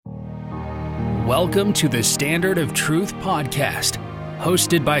Welcome to the Standard of Truth podcast,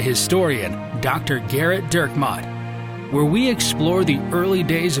 hosted by historian Dr. Garrett Dirkmaat, where we explore the early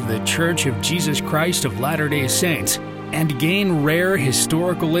days of the Church of Jesus Christ of Latter-day Saints and gain rare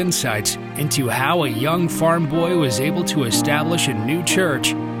historical insights into how a young farm boy was able to establish a new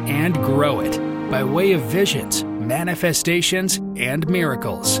church and grow it by way of visions, manifestations, and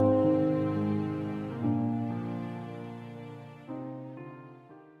miracles.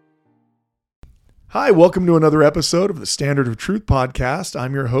 Hi, welcome to another episode of the Standard of Truth podcast.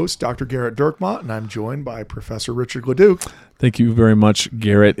 I'm your host, Dr. Garrett Dirkmaat, and I'm joined by Professor Richard Leduc. Thank you very much,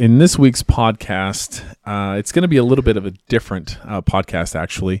 Garrett. In this week's podcast, it's going to be a little bit of a different podcast,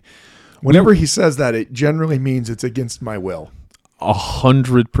 actually. Whenever he says that, it generally means it's against my will.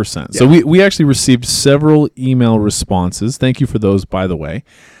 100%. Yeah. So we actually received several email responses. Thank you for those, by the way.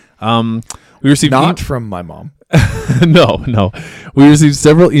 We received Not from my mom. No. We received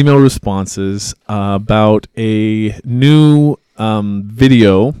several email responses about a new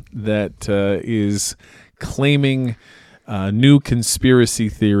video that is claiming new conspiracy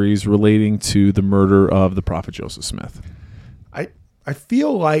theories relating to the murder of the prophet Joseph Smith. I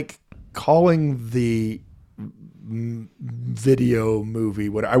feel like calling the video movie,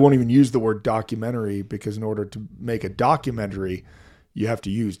 I won't even use the word documentary, because in order to make a documentary, you have to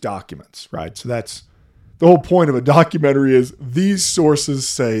use documents, right? So that's the whole point of a documentary, is these sources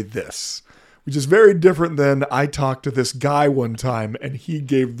say this, which is very different than I talked to this guy one time and he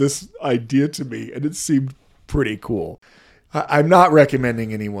gave this idea to me and it seemed pretty cool. I'm not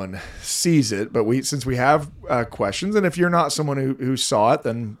recommending anyone sees it, but since we have questions, and if you're not someone who saw it,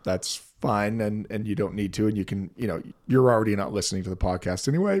 then that's fine, and you don't need to, and you can, you're already not listening to the podcast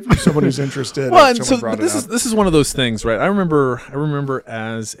anyway. If you're someone who's interested, well, and so this is one of those things, right? I remember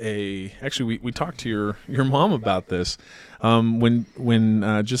as actually we talked to your mom about this when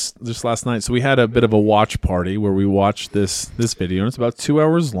just last night. So we had a bit of a watch party where we watched this video, and it's about 2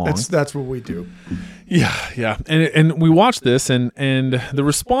 hours long. That's what we do. Yeah, and we watched this, and the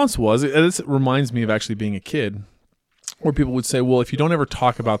response was, it reminds me of actually being a kid, where people would say, well, if you don't ever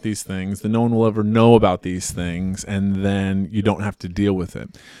talk about these things, then no one will ever know about these things, and then you don't have to deal with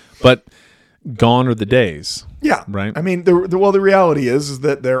it. But gone are the days. Yeah. Right? I mean, the reality is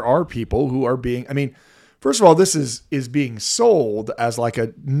that there are people who are first of all, this is being sold as like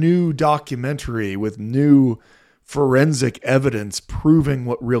a new documentary with new forensic evidence proving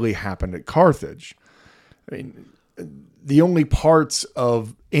what really happened at Carthage. I mean, the only parts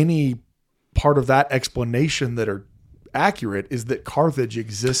of any part of that explanation that are accurate is that Carthage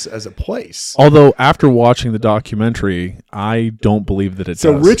exists as a place. Although after watching the documentary, I don't believe that it does.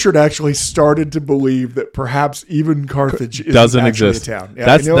 So Richard actually started to believe that perhaps even Carthage doesn't exist. A town.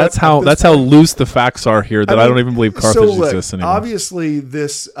 Yeah, that's how loose the facts are here that I don't even believe Carthage exists anymore. Obviously,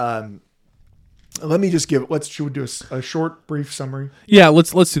 this. Let me just should we do a short, brief summary? Yeah,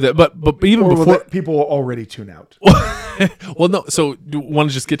 let's do that. But even before, people already tune out. Well, no. So, do you want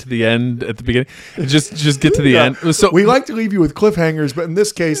to just get to the end at the beginning? Just get to the end. So we like to leave you with cliffhangers, but in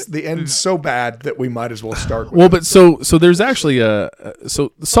this case, the end's so bad that we might as well start. But so there's actually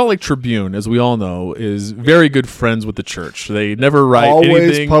so the Salt Lake Tribune, as we all know, is very good friends with the church. They never write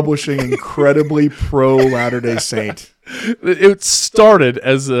anything. Publishing incredibly pro Latter-day Saint. It started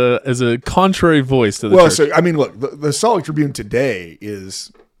as a contrary voice to the church. So look, the Salt Lake Tribune today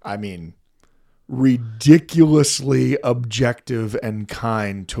is, ridiculously objective and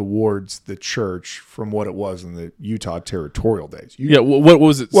kind towards the church from what it was in the Utah territorial days. What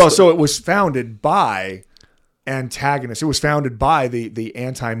was it? Well, so it was founded by antagonists. It was founded by the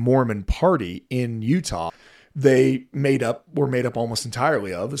anti-Mormon party in Utah. They were made up almost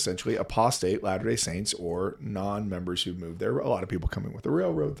entirely of essentially apostate Latter-day Saints or non-members who moved there. A lot of people coming with the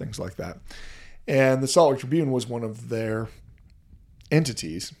railroad, things like that. And the Salt Lake Tribune was one of their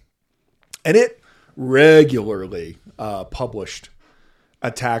entities. And it regularly published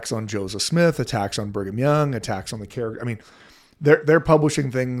attacks on Joseph Smith, attacks on Brigham Young, attacks on the character. They're publishing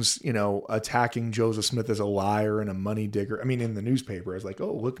things, attacking Joseph Smith as a liar and a money digger. In the newspaper, it's like,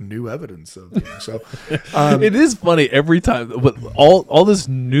 oh, look, new evidence of so. It is funny every time, but all this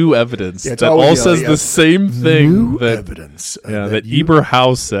new evidence that all says the same thing. New evidence. That Eber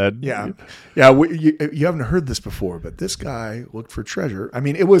House said. Yeah. You haven't heard this before, but this guy looked for treasure.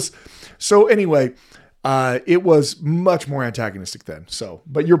 It was so anyway. It was much more antagonistic then. So,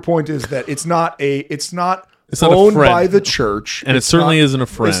 but your point is that it's not owned by the church, and it certainly isn't a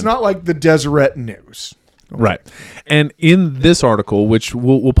friend. It's not like the Deseret News, okay. Right? And in this article, which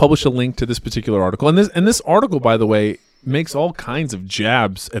we'll publish a link to this particular article, and this article, by the way, makes all kinds of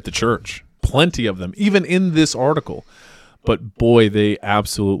jabs at the church, plenty of them, even in this article. but boy, they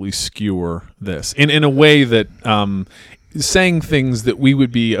absolutely skewer this in a way that saying things that we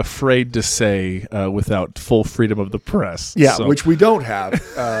would be afraid to say without full freedom of the press. Yeah, So- which we don't have.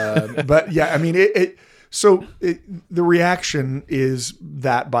 But yeah, I mean, the reaction is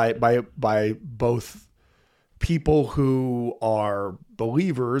that by both people who are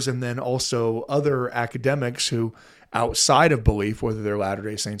believers and then also other academics who, outside of belief, whether they're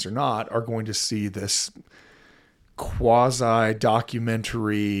Latter-day Saints or not, are going to see this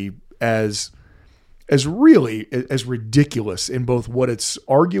quasi-documentary as really as ridiculous in both what it's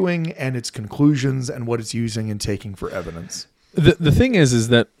arguing and its conclusions and what it's using and taking for evidence. The thing is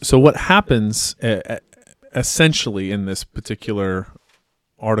that so what happens essentially in this particular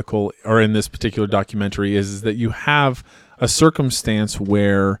article or in this particular documentary is that you have a circumstance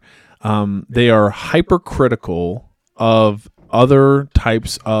where they are hypercritical of other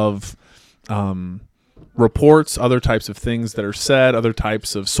types of reports, other types of things that are said, other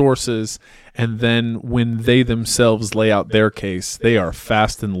types of sources, and then when they themselves lay out their case, they are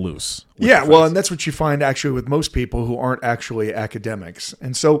fast and loose. Yeah, well, and that's what you find actually with most people who aren't actually academics.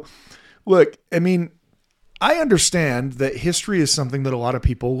 And so, look, I mean, I understand that history is something that a lot of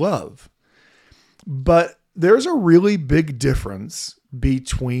people love, but there's a really big difference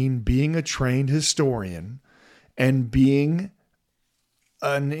between being a trained historian and being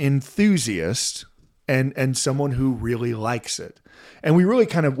an enthusiast and someone who really likes it. And we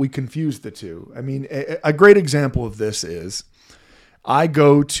confuse the two. I mean, a great example of this is I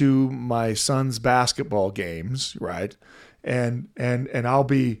go to my son's basketball games, right? And I'll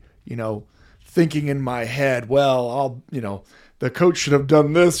be, thinking in my head, well, the coach should have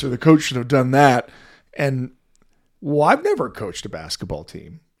done this or the coach should have done that. And I've never coached a basketball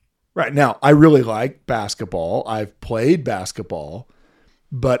team. Right now, I really like basketball. I've played basketball.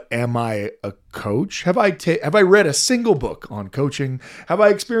 But am I a coach? Have I read a single book on coaching? Have I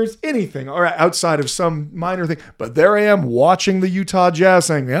experienced anything outside of some minor thing? But there I am watching the Utah Jazz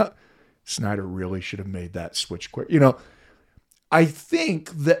saying, yeah, Snyder really should have made that switch quick. I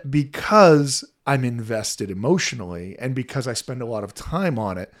think that because I'm invested emotionally and because I spend a lot of time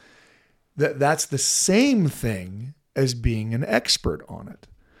on it, that's the same thing as being an expert on it.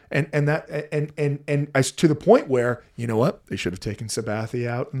 And as to the point where, you know what, they should have taken Sabathia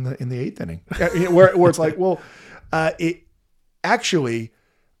out in the eighth inning, where it's like, well, actually,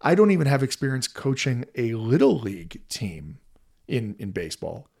 I don't even have experience coaching a little league team in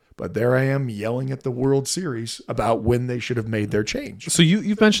baseball, but there I am yelling at the World Series about when they should have made their change. So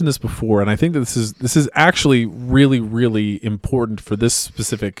you've mentioned this before, and I think that this is actually really, really important for this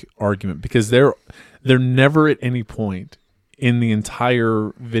specific argument because they're never at any point in the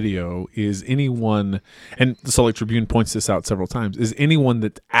entire video is anyone, and the Salt Lake Tribune points this out several times, is anyone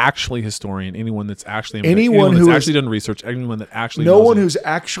that's actually historian, anyone that's actually anyone who actually done research, anyone that actually no knows one it. Who's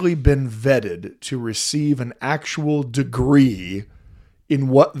actually been vetted to receive an actual degree in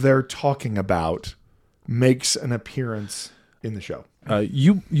what they're talking about makes an appearance in the show.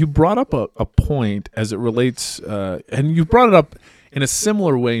 You brought up a point as it relates, and you brought it up in a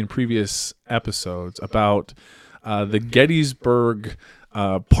similar way in previous episodes about the Gettysburg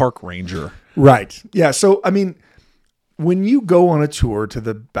park ranger. Right. Yeah. So, I mean, when you go on a tour to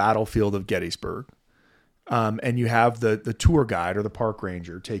the battlefield of Gettysburg, and you have the tour guide or the park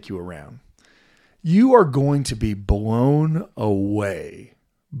ranger take you around, you are going to be blown away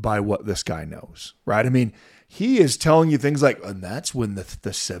by what this guy knows, right? I mean, he is telling you things like, and that's when the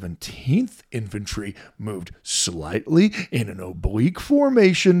 17th Infantry moved slightly in an oblique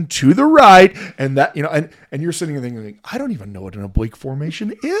formation to the right. And that, and you're sitting there thinking, I don't even know what an oblique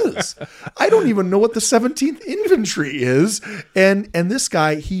formation is. I don't even know what the 17th Infantry is. And this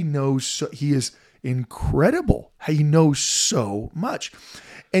guy, he knows, he is incredible. He knows so much.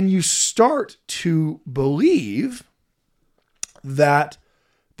 And you start to believe that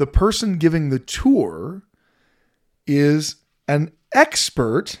the person giving the tour is an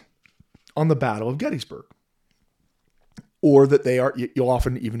expert on the Battle of Gettysburg, or that they are. You'll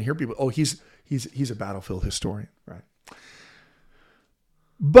often even hear people, "Oh, he's a battlefield historian," right?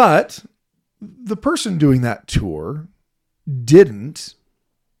 But the person doing that tour didn't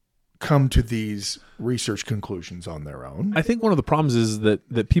come to these research conclusions on their own. I think one of the problems is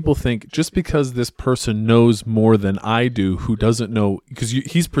that people think just because this person knows more than I do, who doesn't know, because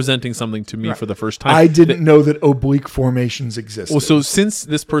he's presenting something to me Right. for the first time. I didn't know that oblique formations existed. Well, so since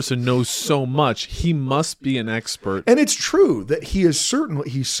this person knows so much, he must be an expert. And it's true that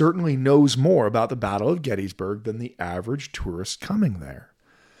he certainly knows more about the Battle of Gettysburg than the average tourist coming there.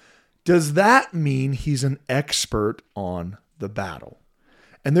 Does that mean he's an expert on the battle?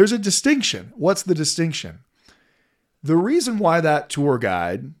 And there's a distinction. What's the distinction? The reason why that tour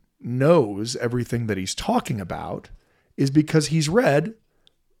guide knows everything that he's talking about is because he's read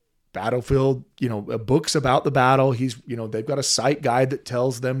battlefield, books about the battle. They've got a site guide that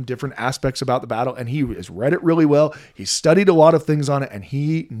tells them different aspects about the battle, and he has read it really well. He's studied a lot of things on it, and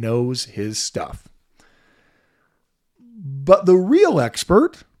he knows his stuff. But the real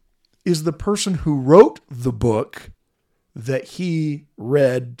expert is the person who wrote the book that he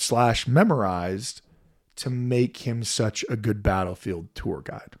read/memorized to make him such a good battlefield tour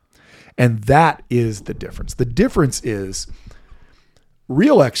guide. And that is the difference. The difference is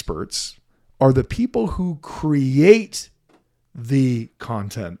real experts are the people who create the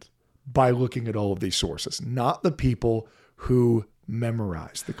content by looking at all of these sources, not the people who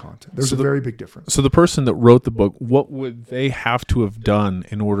memorize the content. There's a very big difference. So the person that wrote the book, what would they have to have done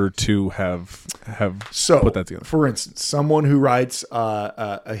in order to have put that together? For instance, someone who writes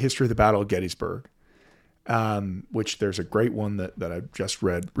a history of the Battle of Gettysburg, which there's a great one that I've just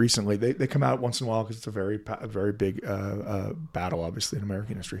read recently. They come out once in a while because it's a very big battle, obviously, in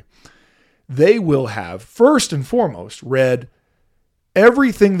American history. They will have, first and foremost, read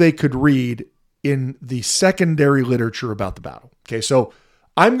everything they could read in the secondary literature about the battle. Okay, so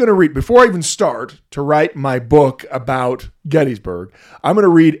I'm going to read, before I even start to write my book about Gettysburg, I'm going to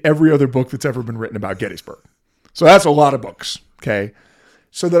read every other book that's ever been written about Gettysburg. So that's a lot of books, okay?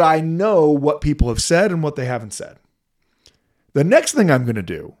 So that I know what people have said and what they haven't said. The next thing I'm going to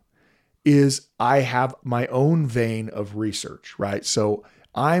do is I have my own vein of research, right? So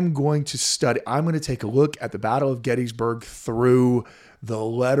I'm going to take a look at the Battle of Gettysburg through the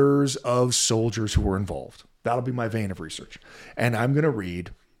letters of soldiers who were involved. That'll be my vein of research. And I'm going to read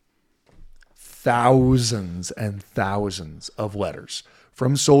thousands and thousands of letters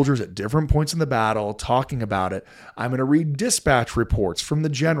from soldiers at different points in the battle talking about it. I'm going to read dispatch reports from the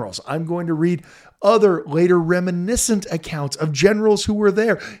generals. I'm going to read other later reminiscent accounts of generals who were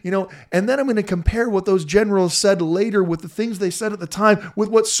there, and then I'm going to compare what those generals said later with the things they said at the time with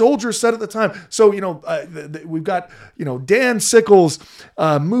what soldiers said at the time. So, we've got, Dan Sickles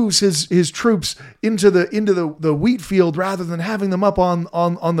moves his troops into the wheat field rather than having them up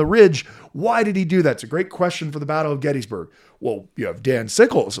on the ridge. Why did he do that? It's a great question for the Battle of Gettysburg. Well, you have Dan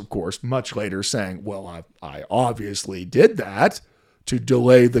Sickles, of course, much later saying, well, I obviously did that to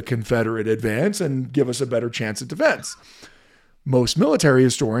delay the Confederate advance and give us a better chance at defense. Most military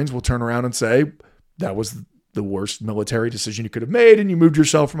historians will turn around and say that was the worst military decision you could have made, and you moved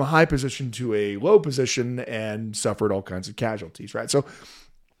yourself from a high position to a low position and suffered all kinds of casualties, right? So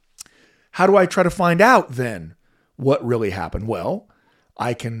how do I try to find out then what really happened? Well,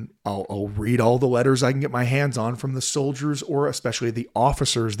 I'll read all the letters I can get my hands on from the soldiers, or especially the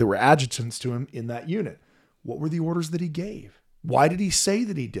officers that were adjutants to him in that unit. What were the orders that he gave? Why did he say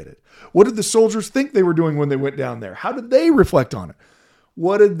that he did it? What did the soldiers think they were doing when they went down there? How did they reflect on it?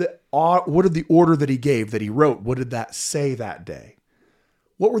 What did the order that he gave, that he wrote, what did that say that day?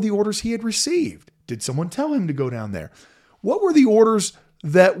 What were the orders he had received? Did someone tell him to go down there? What were the orders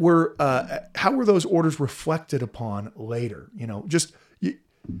that were, how were those orders reflected upon later? You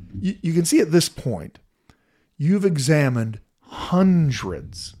can see at this point, you've examined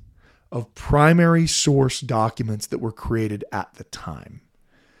hundreds of primary source documents that were created at the time.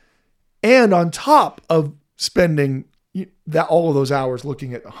 And on top of spending all of those hours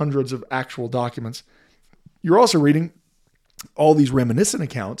looking at hundreds of actual documents, you're also reading all these reminiscent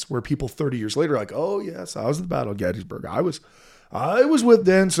accounts where people 30 years later are like, oh yes, I was at the Battle of Gettysburg. I was with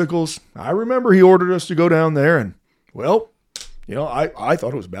Dan Sickles. I remember he ordered us to go down there, and well, I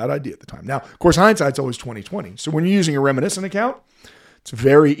thought it was a bad idea at the time. Now, of course, hindsight's always 20/20. So when you're using a reminiscent account, it's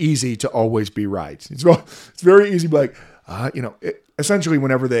very easy to always be right. It's very easy to be like, essentially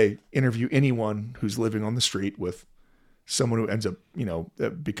whenever they interview anyone who's living on the street with someone who ends up,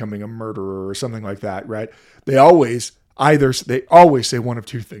 becoming a murderer or something like that, right? They always say one of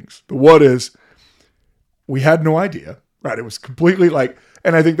two things. The one is, we had no idea, right? It was completely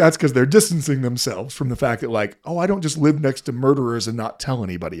and I think that's because they're distancing themselves from the fact that I don't just live next to murderers and not tell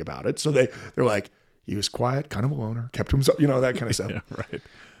anybody about it. So they're like, he was quiet, kind of a loner, kept to himself, that kind of stuff. Yeah, right.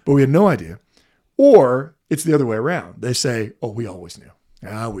 But we had no idea. Or it's the other way around. They say, oh, we always knew.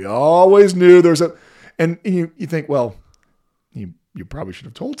 We always knew there's and you think, well, you probably should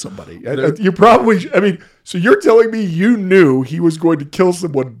have told somebody. So you're telling me you knew he was going to kill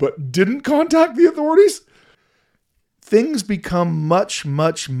someone, but didn't contact the authorities? Things become much,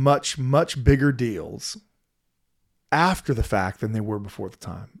 much, much, much bigger deals after the fact than they were before the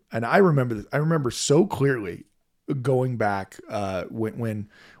time. And I remember this. I remember so clearly going back when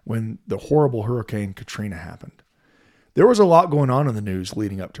the horrible Hurricane Katrina happened. There was a lot going on in the news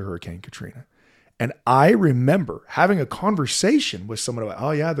leading up to Hurricane Katrina. And I remember having a conversation with someone about, oh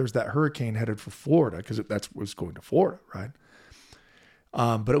yeah, there's that hurricane headed for Florida, because that's what's going to Florida, right?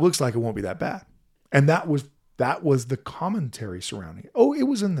 But it looks like it won't be that bad. And that was the commentary surrounding it. Oh, it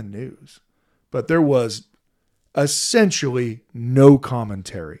was in the news, but there was essentially no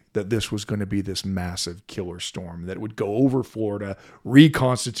commentary that this was going to be this massive killer storm that would go over Florida,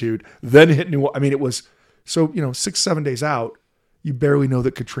 reconstitute, then hit New Orleans. I mean, it was so, 6-7 days out, you barely know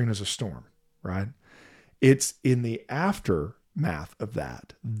that Katrina's a storm, right? It's in the aftermath of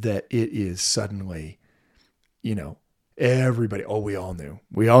that it is suddenly, everybody, we all knew.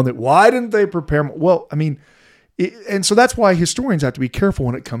 Why didn't they prepare? Well, I mean, and so that's why historians have to be careful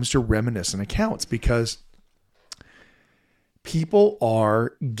when it comes to reminiscent accounts, because people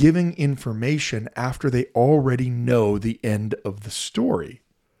are giving information after they already know the end of the story.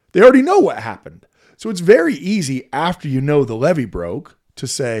 They already know what happened. So it's very easy after you know the levee broke to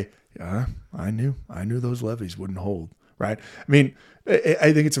say, yeah, I knew those levees wouldn't hold, right? I mean,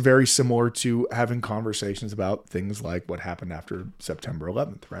 I think it's very similar to having conversations about things like what happened after September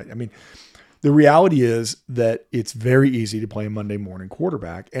 11th, right? I mean, the reality is that it's very easy to play Monday morning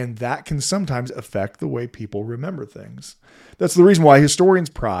quarterback, and that can sometimes affect the way people remember things. That's the reason why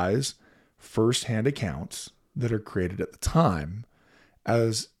historians prize firsthand accounts that are created at the time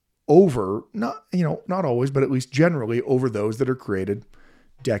as over, not always, but at least generally over those that are created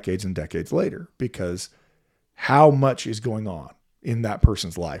decades and decades later, because how much is going on in that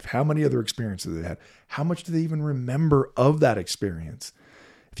person's life? How many other experiences they had? How much do they even remember of that experience?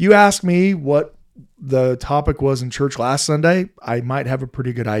 If you ask me what the topic was in church last Sunday, I might have a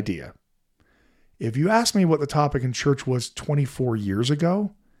pretty good idea. If you ask me what the topic in church was 24 years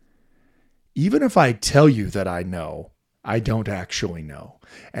ago, even if I tell you that I know, I don't actually know.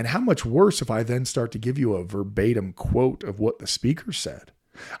 And how much worse if I then start to give you a verbatim quote of what the speaker said.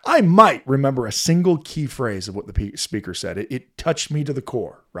 I might remember a single key phrase of what the speaker said. It touched me to the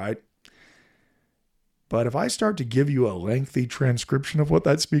core, right? But if I start to give you a lengthy transcription of what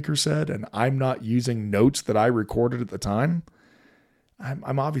that speaker said, and I'm not using notes that I recorded at the time,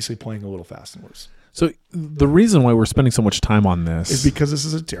 I'm obviously playing a little fast and loose. So the reason why we're spending so much time on this is because this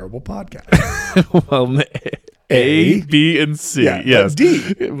is a terrible podcast. Well, A, B, and C. Yeah, yes.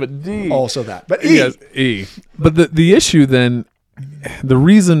 But D. Also that. But E. Yes, E. But the issue then, the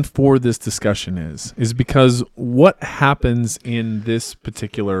reason for this discussion is because what happens in this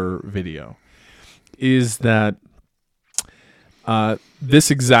particular video is that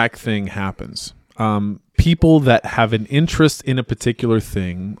this exact thing happens. People that have an interest in a particular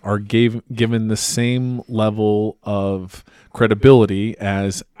thing are given the same level of credibility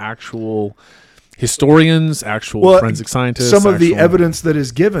as actual historians, actual forensic scientists. Some of the evidence that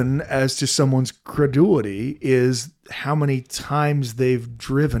is given as to someone's credulity is how many times they've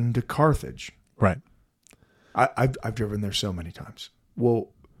driven to Carthage. Right. I've driven there so many times. Well,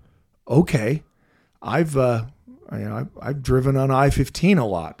 okay. I've driven on I-15 a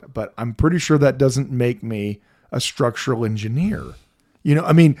lot, but I'm pretty sure that doesn't make me a structural engineer.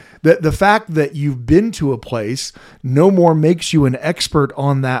 I mean, the fact that you've been to a place no more makes you an expert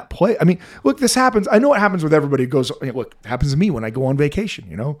on that place. I mean, look, this happens. I know it happens with everybody who goes, look, it happens to me when I go on vacation.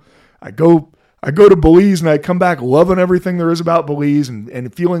 I go to Belize and I come back loving everything there is about Belize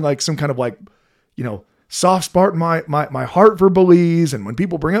and feeling like some kind of soft spot in my heart for Belize. And when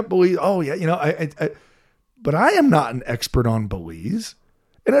people bring up Belize, oh yeah, but I am not an expert on Belize.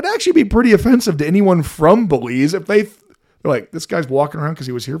 And it'd actually be pretty offensive to anyone from Belize if they're like, this guy's walking around because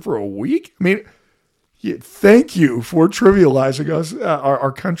he was here for a week. I mean, thank you for trivializing us,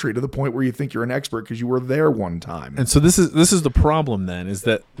 our country, to the point where you think you're an expert because you were there one time. And so this is the problem then, is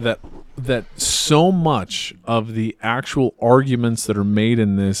that so much of the actual arguments that are made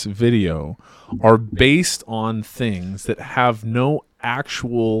in this video are based on things that have no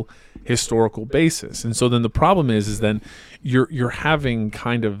actual historical basis. And so then the problem is then you're having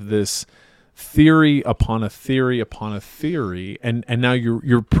kind of this theory upon a theory upon a theory, and now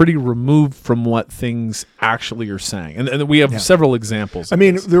you're pretty removed from what things actually are saying. And we have several examples. I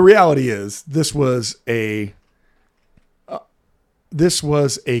mean, the reality is this was a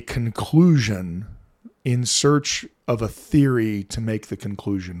conclusion in search of a theory to make the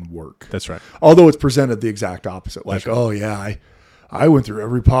conclusion work. That's right. Although it's presented the exact opposite. Like, right. Oh yeah, I went through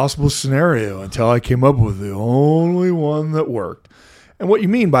every possible scenario until I came up with the only one that worked. And what you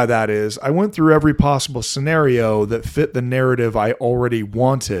mean by that is I went through every possible scenario that fit the narrative I already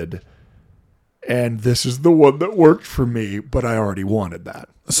wanted, and this is the one that worked for me, but I already wanted that.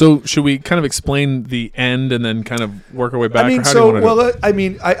 So should we kind of explain the end and then kind of work our way back? I mean, or how do you wanna do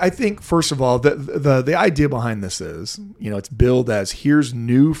it? I think first of all, the idea behind this is, it's billed as here's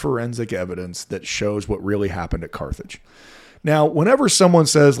new forensic evidence that shows what really happened at Carthage. Now, whenever someone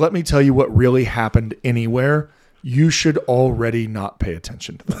says, "Let me tell you what really happened anywhere," you should already not pay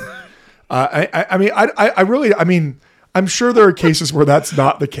attention to them. I'm sure there are cases where that's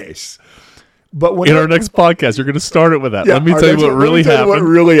not the case. But in our next podcast, you're going to start it with that. Yeah, let me tell you what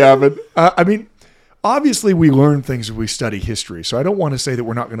really happened. Obviously, we learn things when we study history. So I don't want to say that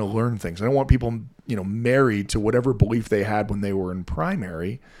we're not going to learn things. I don't want people, married to whatever belief they had when they were in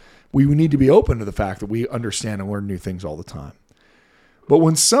primary. We need to be open to the fact that we understand and learn new things all the time. But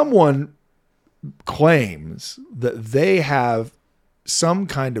when someone claims that they have some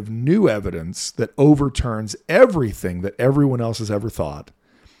kind of new evidence that overturns everything that everyone else has ever thought,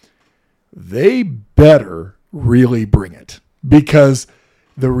 they better really bring it, because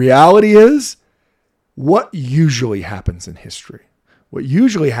the reality is what usually happens in history. What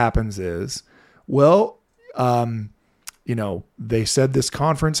usually happens is, they said this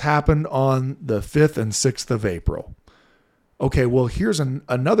conference happened on the 5th and 6th of April. Okay, well, here's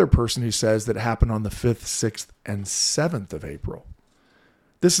another person who says that it happened on the 5th, 6th, and 7th of April.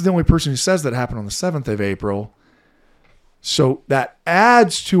 This is the only person who says that it happened on the 7th of April. So that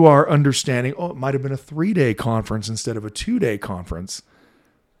adds to our understanding, it might have been a 3-day conference instead of a 2-day conference.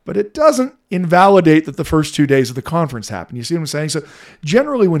 But it doesn't invalidate that the first 2 days of the conference happened. You see what I'm saying? So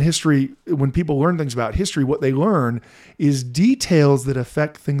generally when people learn things about history, what they learn is details that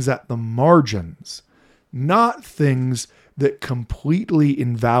affect things at the margins, not things that completely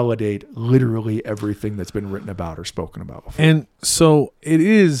invalidate literally everything that's been written about or spoken about before. And so it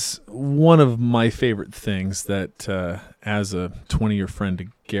is one of my favorite things that as a 20-year friend to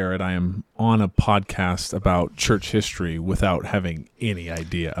Garrett, I am on a podcast about church history without having any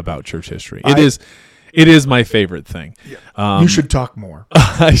idea about church history. It is my favorite thing. Yeah. You should talk more.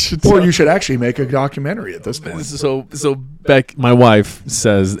 I should, or you should actually make a documentary at this point. So Beck, my wife,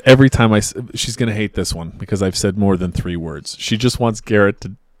 says every time she's going to hate this one because I've said more than 3 words. She just wants Garrett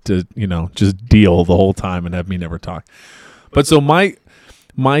to just deal the whole time and have me never talk. But so my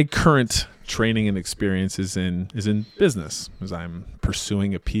current training and experience is in business, as I'm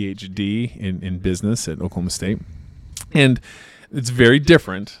pursuing a PhD in business at Oklahoma State, and it's very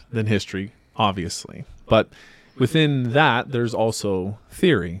different than history, obviously, but within that there's also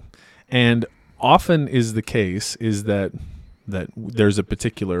theory, and often is the case is that there's a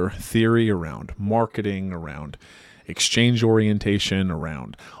particular theory around marketing, around exchange orientation,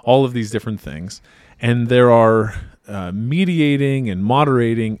 around all of these different things, and there are mediating and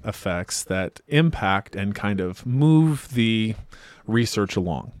moderating effects that impact and kind of move the research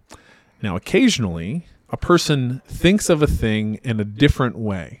along. Now, occasionally, a person thinks of a thing in a different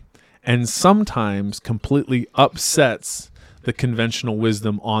way and sometimes completely upsets the conventional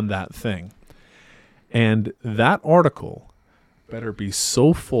wisdom on that thing. And that article better be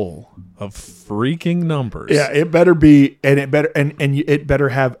so full of freaking numbers. Yeah, it better be, and it better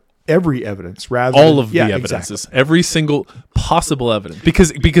have every evidence, rather all of the exactly. evidences, every single possible evidence,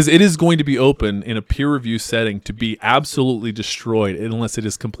 because it is going to be open in a peer review setting to be absolutely destroyed unless it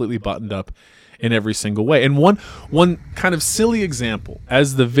is completely buttoned up in every single way. And one kind of silly example,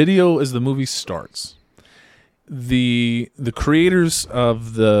 as the movie starts, the creators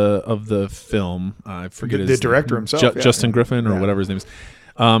of the film, I forget the director himself, Justin Griffin or whatever his name is.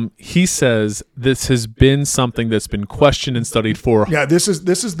 He says this has been something that's been questioned and studied for. Yeah, this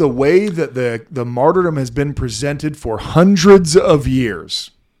is the way that the martyrdom has been presented for hundreds of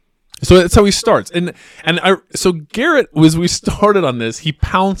years. So that's how he starts. So Garrett, as we started on this, he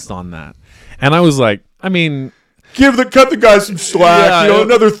pounced on that. And I was like, I mean, cut the guy some slack.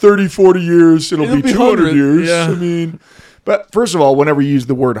 Another 30, 40 years, it'll be 200 years. Yeah. I mean, but first of all, whenever you use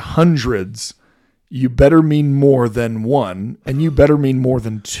the word hundreds, you better mean more than one, and you better mean more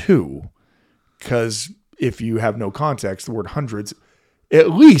than 2, because if you have no context, the word hundreds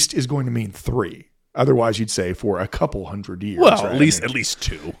at least is going to mean 3. Otherwise, you'd say for a couple hundred years. Well, right? at least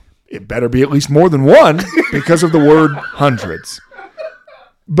 2. It better be at least more than 1 because of the word hundreds.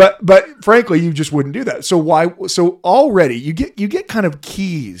 But frankly, you just wouldn't do that. So why? So already you get kind of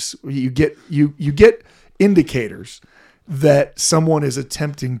keys. You get indicators that someone is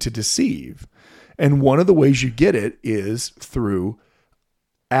attempting to deceive. And one of the ways you get it is through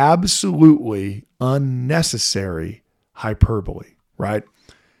absolutely unnecessary hyperbole, right?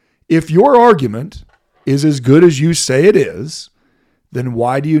 If your argument is as good as you say it is, then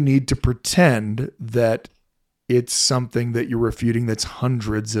why do you need to pretend that it's something that you're refuting that's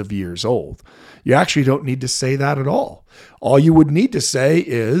hundreds of years old. You actually don't need to say that at all. All you would need to say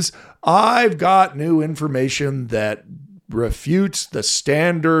is, I've got new information that refutes the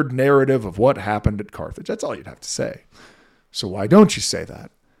standard narrative of what happened at Carthage. That's all you'd have to say. So why don't you say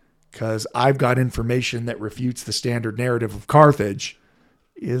that? Because I've got information that refutes the standard narrative of Carthage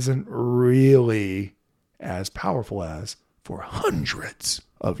isn't really as powerful as for hundreds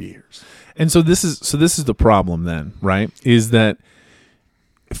of years. And so this is the problem then, right? Is that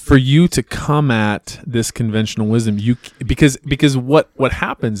for you to come at this conventional wisdom, because what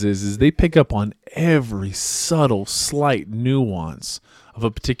happens is they pick up on every subtle, slight nuance of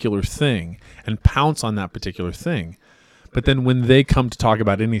a particular thing and pounce on that particular thing. But then when they come to talk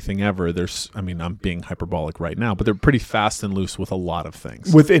about anything ever, I'm being hyperbolic right now, but they're pretty fast and loose with a lot of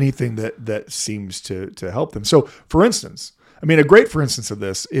things. With anything that seems to help them. So, for instance, a great for instance of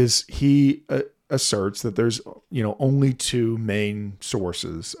this is he asserts that there's only two main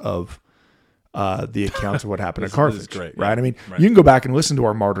sources of the accounts of what happened at Carthage. Great, right? Yeah. You can go back and listen to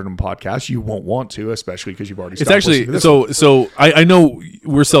our Martyrdom podcast. You won't want to, especially because you've already stopped listening to this one. So I know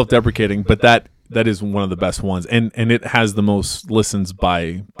we're self-deprecating, but that is one of the best ones, and it has the most listens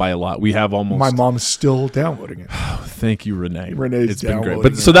by a lot. We have almost. My mom's still downloading it. Thank you, Renee. Renee's it's been great.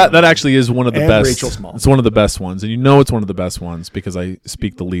 downloading But so that actually is one of the And best. Rachel's mom. It's one of the best ones, and it's one of the best ones because I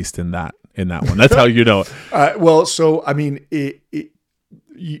speak the least in that one. That's how you know it.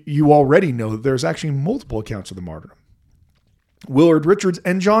 You already know that there's actually multiple accounts of the martyrdom. Willard Richards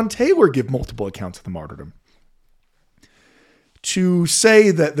and John Taylor give multiple accounts of the martyrdom. To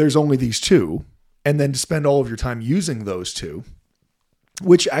say that there's only these two, and then to spend all of your time using those two,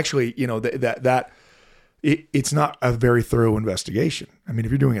 which actually, it's not a very thorough investigation. If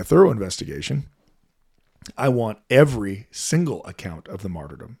you're doing a thorough investigation, I want every single account of the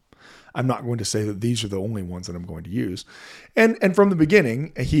martyrdom. I'm not going to say that these are the only ones that I'm going to use. And from the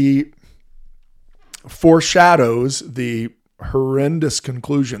beginning, he foreshadows the horrendous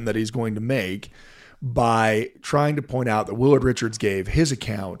conclusion that he's going to make by trying to point out that Willard Richards gave his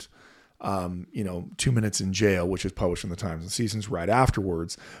account 2 minutes in jail, which is published in the Times and Seasons right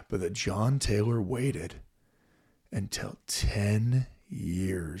afterwards, but that John Taylor waited until 10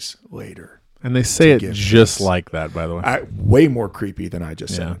 years later. And they say it just like that, by the way. Way more creepy than I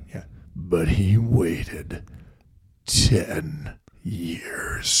just said. Yeah. But he waited 10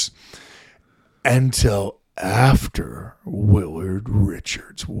 years until after Willard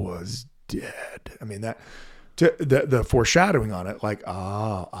Richards was dead. The foreshadowing on it,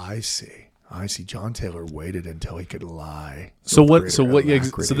 I see. John Taylor waited until he could lie. This was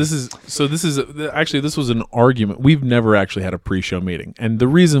an argument. We've never actually had a pre-show meeting. And the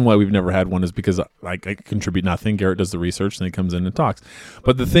reason why we've never had one is because I contribute nothing. Garrett does the research and he comes in and talks.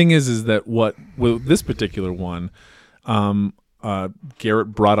 But the thing is that with this particular one,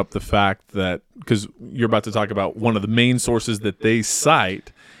 Garrett brought up the fact that, because you're about to talk about one of the main sources that they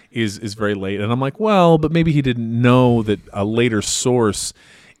cite is very late. And I'm like, well, but maybe he didn't know that a later source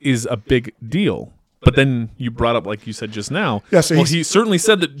is a big deal. But then you brought up, like you said just now, he certainly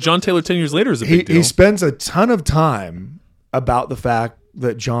said that John Taylor 10 years later is a big deal. He spends a ton of time about the fact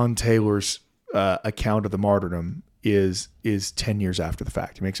that John Taylor's account of the martyrdom is 10 years after the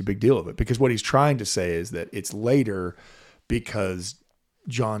fact. He makes a big deal of it because what he's trying to say is that it's later because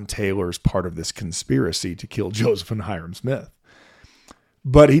John Taylor's part of this conspiracy to kill Joseph and Hiram Smith.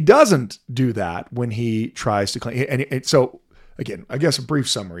 But he doesn't do that when he tries to claim. And so, again, I guess a brief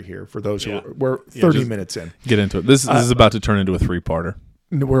summary here for those who we're 30 minutes in. Get into it. This is about to turn into a 3-parter.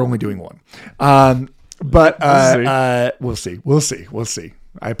 We're only doing one. But we'll see.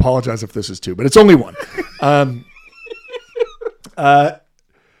 I apologize if this is 2, but it's only 1.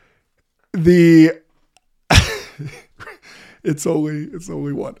 It's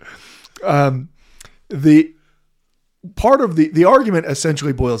only 1. The part of the argument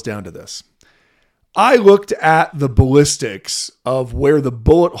essentially boils down to this. I looked at the ballistics of where the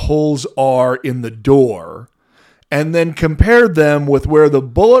bullet holes are in the door and then compared them with where the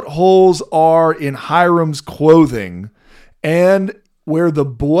bullet holes are in Hiram's clothing and where the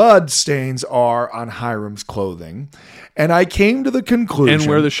blood stains are on Hiram's clothing. And I came to the conclusion... And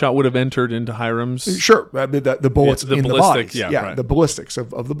where the shot would have entered into Hiram's... Sure. The bullets in the bodies. Right. The ballistics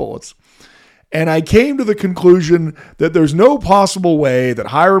of the bullets. And I came to the conclusion that there's no possible way that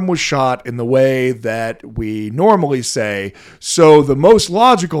Hiram was shot in the way that we normally say. So the most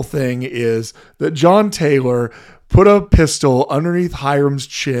logical thing is that John Taylor put a pistol underneath Hiram's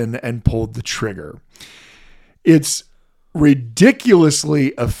chin and pulled the trigger. It's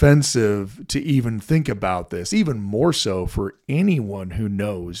ridiculously offensive to even think about this, even more so for anyone who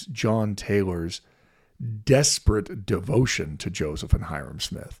knows John Taylor's desperate devotion to Joseph and Hyrum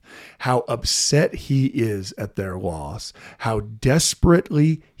Smith, how upset he is at their loss, how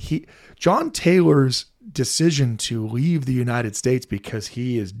desperately John Taylor's decision to leave the United States because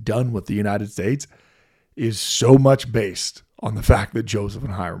he is done with the United States is so much based on the fact that Joseph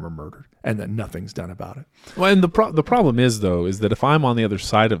and Hyrum are murdered and that nothing's done about it. Well, and the problem is, though, is that if I'm on the other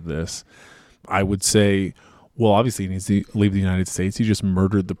side of this, I would say, well, obviously he needs to leave the United States. He just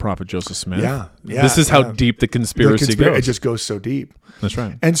murdered the prophet Joseph Smith. Yeah. This is how deep the conspiracy goes. It just goes so deep. That's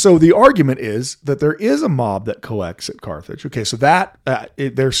right. And so the argument is that there is a mob that collects at Carthage. Okay, so that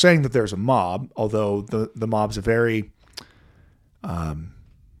they're saying that there's a mob, although the mob's a very,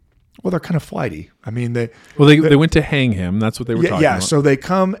 they're kind of flighty. I mean, they went to hang him. That's what they were talking about. Yeah, so they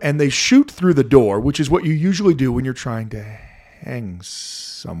come and they shoot through the door, which is what you usually do when you're trying to hang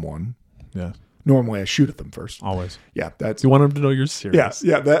someone. Yeah. Normally, I shoot at them first. Always. Yeah, that's. You want them to know you're serious.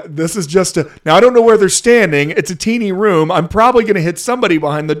 Yeah. This is just now. I don't know where they're standing. It's a teeny room. I'm probably going to hit somebody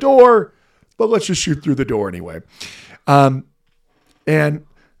behind the door, but let's just shoot through the door anyway.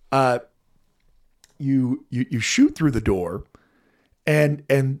 You shoot through the door, and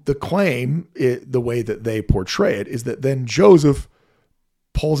the claim, the way that they portray it, is that then Joseph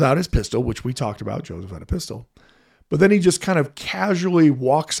pulls out his pistol, which we talked about. Joseph had a pistol. But then he just kind of casually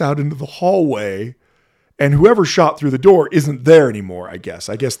walks out into the hallway, and whoever shot through the door isn't there anymore, I guess.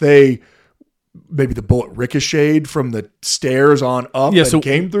 Maybe the bullet ricocheted from the stairs on up and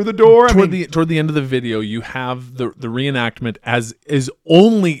came through the door. Toward the end of the video, you have the reenactment as is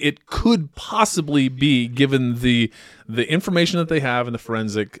only it could possibly be, given the information that they have and the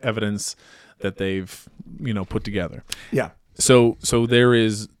forensic evidence that they've put together. Yeah. So there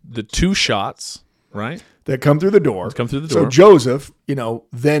is the two shots, right? That come through the door. So Joseph,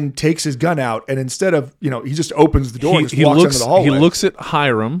 then takes his gun out, and instead of, he just opens the door and just walks into the hallway. He looks at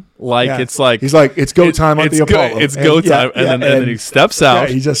Hyrum it's like he's like, it's go time on the Apollo. It's go time, and then he steps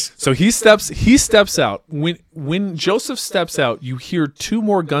out. Yeah, he steps out. When Joseph steps out, you hear two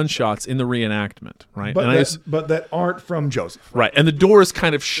more gunshots in the reenactment, right? But that aren't from Joseph, right? And the door is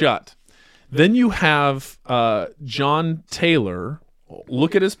kind of shut. Then you have John Taylor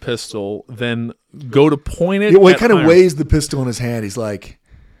look at his pistol, then go to point it. He kind of weighs the pistol in his hand. He's like,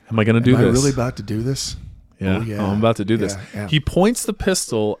 am I going to do this? Am I really about to do this? Yeah, I'm about to do this. Yeah. He points the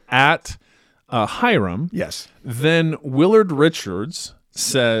pistol at Hyrum. Yes. Then Willard Richards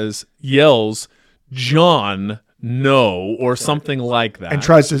yells, "John, no," or something like that, and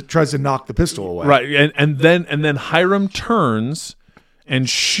tries to knock the pistol away. Right, and then Hyrum turns and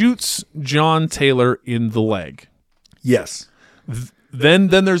shoots John Taylor in the leg. Yes. Then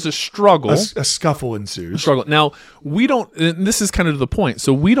there's a struggle. A scuffle ensues. Now, we don't, and this is kind of to the point,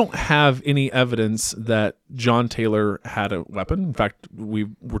 so we don't have any evidence that John Taylor had a weapon. In fact, we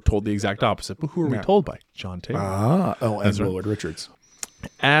were told the exact opposite. But who are we told by? John Taylor. And Willard Richards.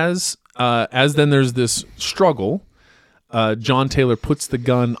 As then there's this struggle, John Taylor puts the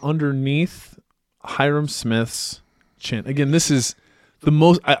gun underneath Hyrum Smith's chin. Again, this is the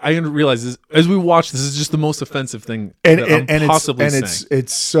most. I realize this, as we watch. This is just the most offensive thing that I'm possibly saying.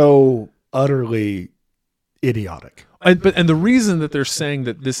 It's so utterly idiotic. And the reason that they're saying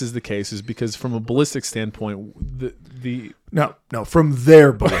that this is the case is because, from a ballistic standpoint, no, from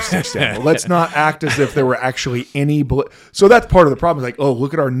their ballistic standpoint, let's not act as if there were actually any. So that's part of the problem. It's like, oh,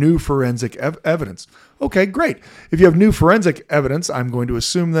 look at our new forensic evidence. Okay, great. If you have new forensic evidence, I'm going to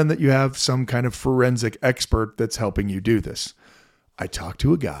assume then that you have some kind of forensic expert that's helping you do this. I talked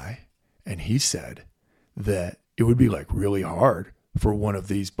to a guy, and he said that it would be like really hard for one of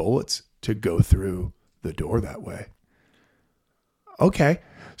these bullets to go through the door that way. Okay,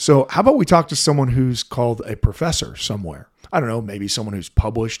 so how about we talk to someone who's called a professor somewhere? I don't know, maybe someone who's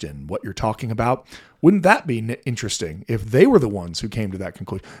published in what you're talking about. Wouldn't that be interesting if they were the ones who came to that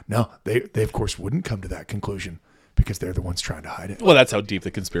conclusion? No, they of course wouldn't come to that conclusion because they're the ones trying to hide it. Well, that's how deep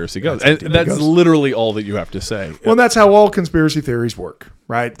the conspiracy goes. That's literally all that you have to say. Well, that's how all conspiracy theories work,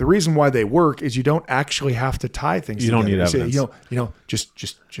 right? The reason why they work is you don't actually have to tie things together. You don't need evidence.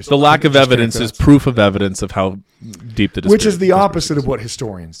 Just the lack of evidence is proof of evidence of how deep the conspiracy. Which is the opposite of what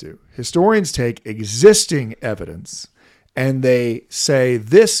historians do. Historians take existing evidence and they say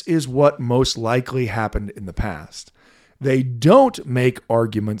this is what most likely happened in the past. They don't make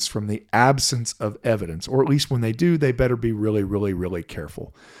arguments from the absence of evidence, or at least when they do, they better be really, really, really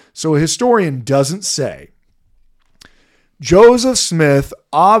careful. So a historian doesn't say, Joseph Smith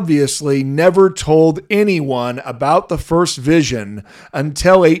obviously never told anyone about the first vision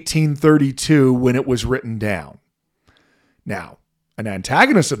until 1832 when it was written down. Now, an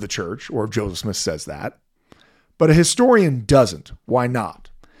antagonist of the church, or Joseph Smith, says that, but a historian doesn't. Why not?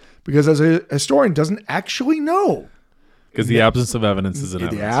 because as a historian doesn't actually know. Because the absence of evidence is an The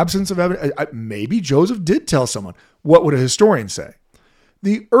evidence. absence of evidence. Maybe Joseph did tell someone. What would a historian say?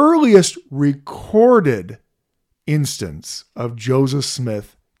 The earliest recorded instance of Joseph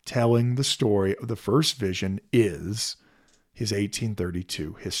Smith telling the story of the first vision is his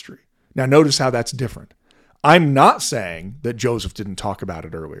 1832 history. Now, notice how that's different. I'm not saying that Joseph didn't talk about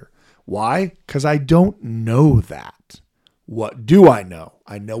it earlier. Why? Because I don't know that. What do I know?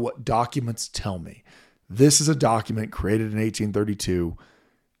 I know what documents tell me. This is a document created in 1832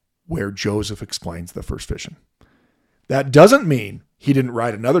 where Joseph explains the first vision. That doesn't mean he didn't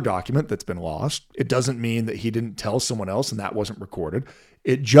write another document that's been lost. It doesn't mean that he didn't tell someone else and that wasn't recorded.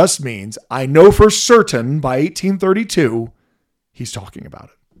 It just means I know for certain by 1832 he's talking about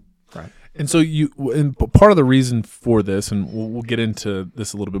it. Right. And so and part of the reason for this, and we'll get into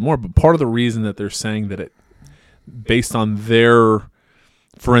this a little bit more, but part of the reason that they're saying that it, based on their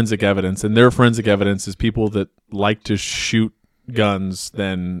forensic evidence, and their forensic evidence is people that like to shoot guns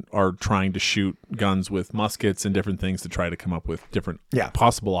then are trying to shoot guns with muskets and different things to try to come up with different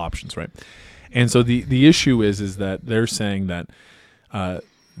possible options, right? And so the issue is that they're saying that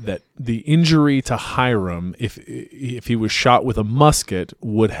that the injury to Hiram, if he was shot with a musket,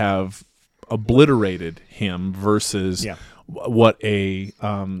 would have obliterated him versus what a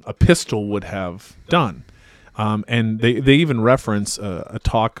pistol would have done. And they even reference a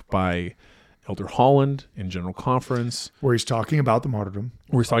talk by Elder Holland in General Conference where he's talking about the martyrdom.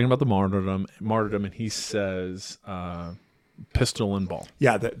 And he says pistol and ball.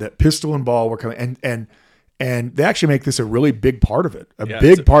 Yeah, that pistol and ball were coming, and they actually make this a really big part of it.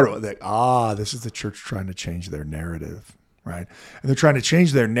 Big part of it. This is the church trying to change their narrative, right? And they're trying to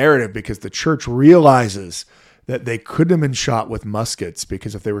change their narrative because the church realizes that they couldn't have been shot with muskets,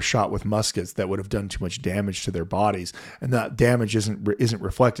 because if they were shot with muskets, that would have done too much damage to their bodies, and that damage isn't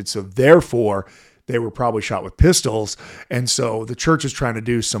reflected. So therefore, they were probably shot with pistols, and so the church is trying to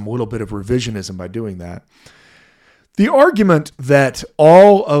do some little bit of revisionism by doing that. The argument that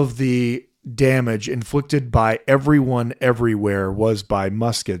all of the damage inflicted by everyone everywhere was by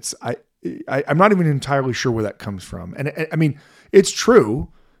muskets, I'm not even entirely sure where that comes from. And I mean, it's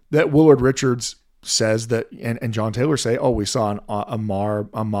true that Willard Richards says that, and John Taylor say, we saw a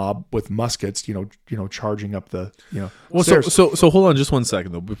mob with muskets, charging up the, Well, stairs. so hold on just one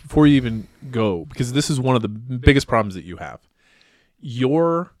second though, before you even go, because this is one of the biggest problems that you have.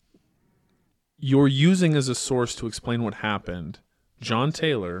 You're using as a source to explain what happened John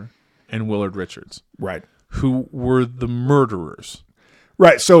Taylor and Willard Richards, right, who were the murderers.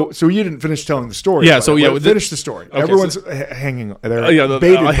 Right, so you didn't finish telling the story. Yeah, so finish the story. Okay, everyone's hanging.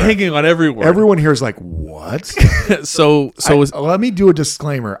 They're hanging on every word. Everyone here is like, what? so let me do a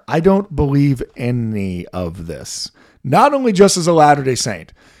disclaimer. I don't believe any of this. Not only just as a Latter-day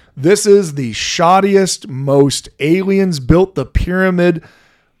Saint. This is the shoddiest, most aliens built the pyramid,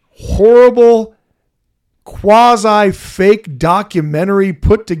 horrible, quasi-fake documentary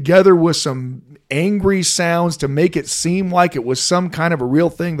put together with some angry sounds to make it seem like it was some kind of a real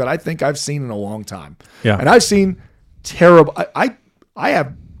thing that I think I've seen in a long time. Yeah. And I've seen terrible. I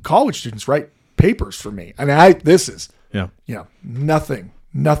have college students write papers for me. I mean,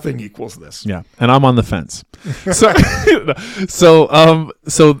 nothing equals this. Yeah. And I'm on the fence. So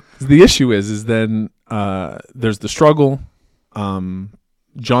the issue is then there's the struggle.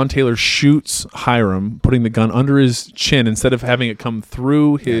 John Taylor shoots Hiram, putting the gun under his chin instead of having it come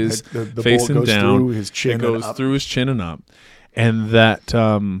through his the face and bullet goes down. through his chin. It goes through his chin and up, and that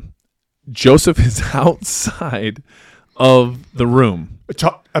Joseph is outside of the room.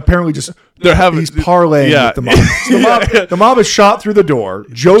 Apparently, just he's parlaying with the mob. So the mob is shot through the door.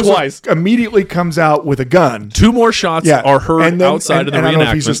 Joseph Twice. Immediately comes out with a gun. Two more shots are heard outside of the reenactment. I don't know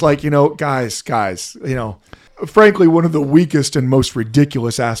if he's just like, guys, frankly, one of the weakest and most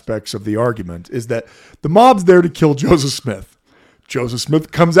ridiculous aspects of the argument is that the mob's there to kill Joseph Smith. Joseph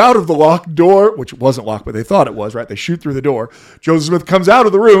Smith comes out of the locked door, which wasn't locked, but they thought it was, right? They shoot through the door. Joseph Smith comes out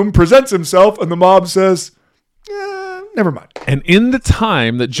of the room, presents himself, and the mob says, never mind. And in the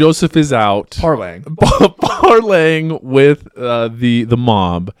time that Joseph is out parlaying with the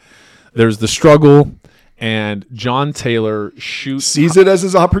mob, there's the struggle, and John Taylor sees it as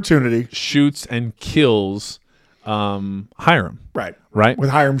his opportunity, shoots and kills Hiram. Right. With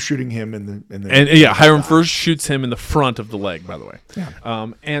Hiram shooting him in the Hiram first shoots him in the front of the leg, by the way. Yeah.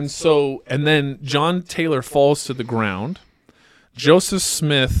 And then John Taylor falls to the ground. Joseph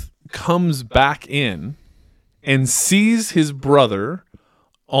Smith comes back in and sees his brother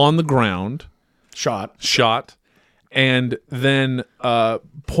on the ground, shot, and then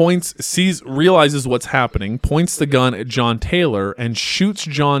realizes what's happening, points the gun at John Taylor, and shoots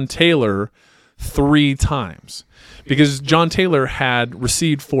John Taylor 3 times. Because John Taylor had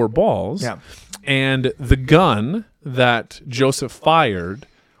received 4 balls, and the gun that Joseph fired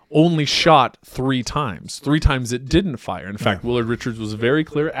only shot 3 times. 3 times it didn't fire. In fact, Willard Richards was very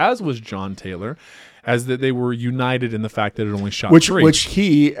clear, as was John Taylor, as that they were united in the fact that it only shot 3. Which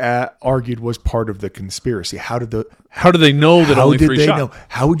he argued was part of the conspiracy. How do they know that only 3 shot? Know?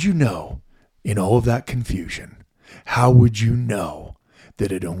 How would you know in all of that confusion? How would you know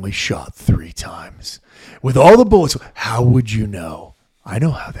that it only shot 3 times? With all the bullets, how would you know? I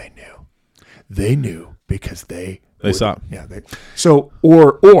know how they knew. They knew because they saw it. Yeah.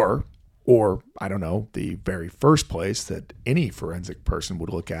 Or I don't know, the very first place that any forensic person would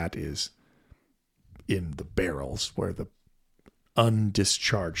look at is in the barrels where the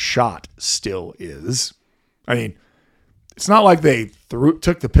undischarged shot still is. I mean, it's not like they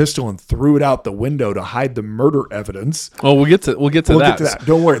took the pistol and threw it out the window to hide the murder evidence. Oh, we'll get to that.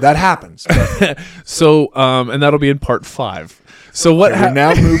 Don't worry, that happens. So, and that'll be in part 5. So what? We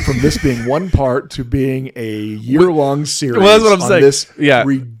now move from this being one part to being a year-long series. Well, that's what I'm saying. This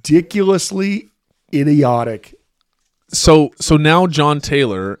ridiculously idiotic. So now John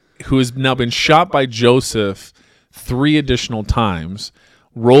Taylor, who has now been shot by Joseph 3 additional times,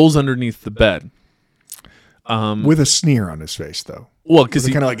 rolls underneath the bed. With a sneer on his face, though. Well, because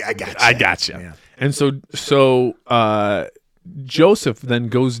he kind of like, I gotcha. Yeah. And so Joseph then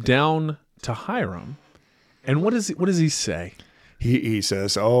goes down to Hiram, and what does he say? He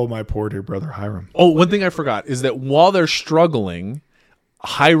says, "Oh, my poor dear brother Hiram." Oh, one thing I forgot is that while they're struggling,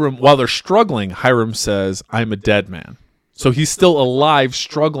 Hiram says, "I'm a dead man." So he's still alive,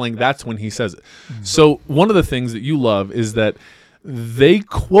 struggling. That's when he says it. Mm-hmm. So one of the things that you love is that they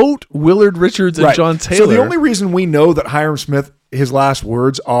quote Willard Richards and John Taylor. So the only reason we know that Hiram Smith, his last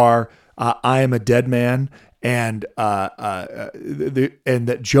words are, "I am a dead man," and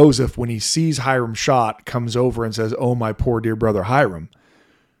that Joseph, when he sees Hiram shot, comes over and says, "Oh, my poor dear brother Hiram."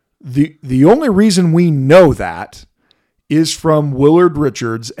 The only reason we know that is from Willard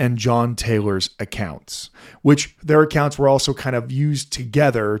Richards and John Taylor's accounts, which their accounts were also kind of used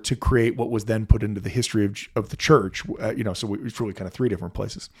together to create what was then put into the history of the church. So it's really kind of 3 different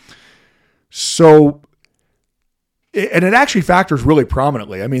places. So, and it actually factors really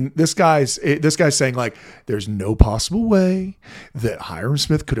prominently. I mean, this guy's saying, like, there's no possible way that Hiram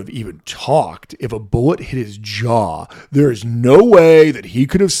Smith could have even talked if a bullet hit his jaw. There is no way that he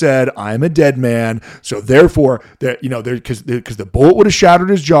could have said, "I'm a dead man." So therefore, because the bullet would have shattered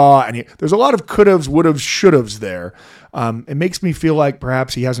his jaw, and there's a lot of could haves, would haves, should haves there. It makes me feel like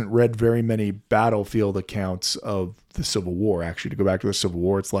perhaps he hasn't read very many battlefield accounts of the Civil War. Actually, to go back to the Civil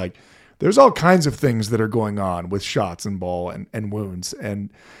War, it's like, there's all kinds of things that are going on with shots and ball and wounds, and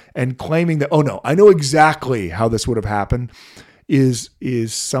claiming that, oh no, I know exactly how this would have happened is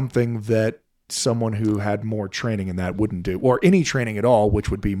something that someone who had more training in that wouldn't do, or any training at all, which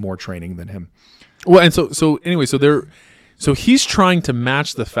would be more training than him. Well, and so he's trying to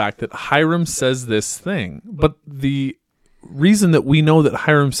match the fact that Hiram says this thing, but the reason that we know that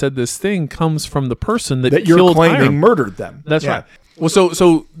Hiram said this thing comes from the person that you're killed claiming Hiram. Murdered them. That's right. Well,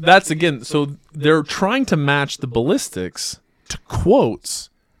 so that's again. So they're trying to match the ballistics to quotes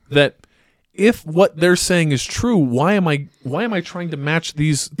that, if what they're saying is true, why am I trying to match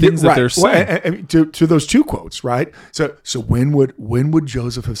these things that they're saying? Well, to those 2 quotes, right? So when would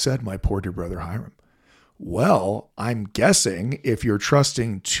Joseph have said, "My poor dear brother Hiram"? Well, I'm guessing if you're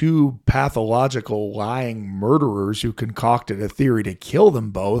trusting 2 pathological lying murderers who concocted a theory to kill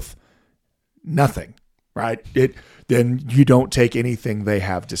them both, nothing, right? Then you don't take anything they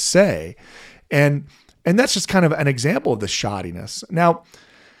have to say. And that's just kind of an example of the shoddiness. Now,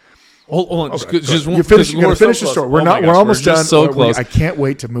 hold on. Okay, just you finish the story. We're almost done. So close. I can't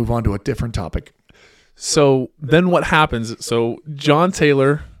wait to move on to a different topic. So then what happens? So John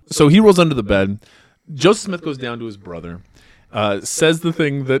Taylor, so he rolls under the bed. Joseph Smith goes down to his brother, says the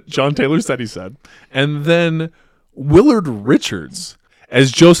thing that John Taylor said he said, and then Willard Richards,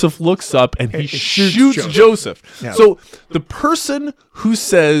 as Joseph looks up and he shoots Joseph. Yeah. So the person who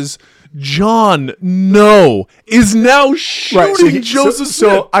says, "John, no," is now shooting Joseph Smith.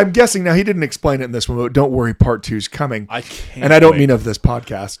 So I'm guessing, now he didn't explain it in this one, but don't worry, part 2's coming. I can't. And I don't mean of this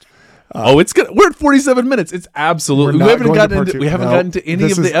podcast. It's good. We're at 47 minutes. It's absolutely. We haven't gotten to any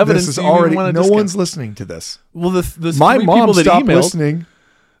of the evidence. This is already. No one's listening to this. Well, the my 3 mom people that stopped emailed, listening.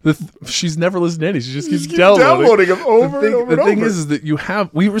 She's never listened to any. She just keeps downloading them over and over. The thing is that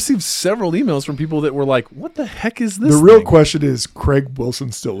we received several emails from people that were like, "What the heck is this?" The real question is, Craig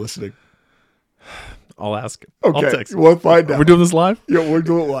Wilson still listening? I'll ask him. I'll Okay, text him. we'll find out. We're doing this live? Yeah, we're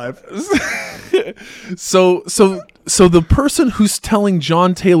doing it live. So the person who's telling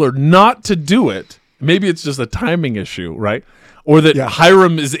John Taylor not to do it, maybe it's just a timing issue, right? Or that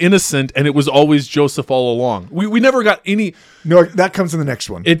Hiram is innocent and it was always Joseph all along. We never got any. No, that comes in the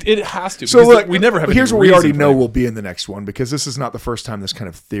next one. It has to. So look, we never have. Here's any what we already reason know for it. will be in the next one, because this is not the first time this kind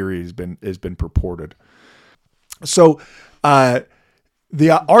of theory has been purported. So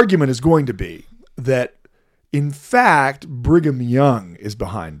the argument is going to be that, in fact, Brigham Young is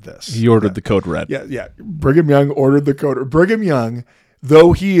behind this. He ordered the code red. Yeah. Brigham Young ordered the code. Brigham Young,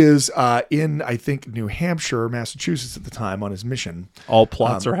 though he is in, I think, New Hampshire, Massachusetts at the time on his mission. All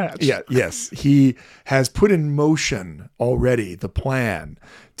plots are hatched. Yes. He has put in motion already the plan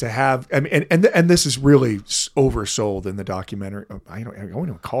to have, I mean, and this is really oversold in the documentary. I won't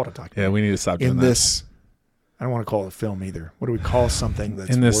even call it a documentary. Yeah, we need to stop doing in that. This, I don't want to call it a film either. What do we call something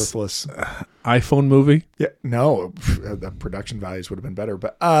that's In this worthless? iPhone movie? Yeah, no, the production values would have been better.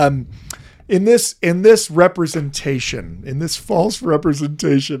 But in this representation, in this false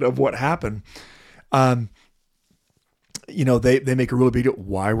representation of what happened, they make a really big deal.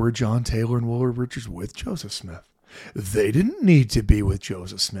 Why were John Taylor and Willard Richards with Joseph Smith? They didn't need to be with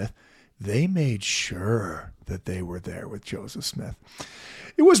Joseph Smith. They made sure that they were there with Joseph Smith.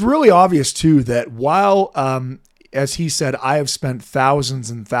 It was really obvious, too, that while, as he said, I have spent thousands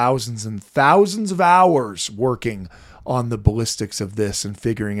and thousands and thousands of hours working on the ballistics of this and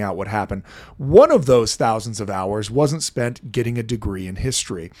figuring out what happened. One of those thousands of hours wasn't spent getting a degree in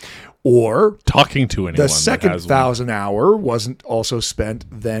history, or talking to anyone. The second 1,000 hour wasn't also spent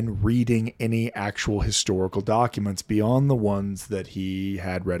then reading any actual historical documents beyond the ones that he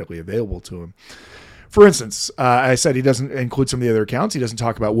had readily available to him. For instance, I said he doesn't include some of the other accounts. He doesn't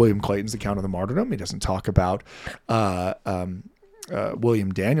talk about William Clayton's account of the martyrdom. He doesn't talk about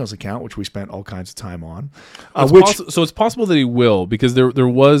William Daniel's account, which we spent all kinds of time on. So it's possible that he will, because there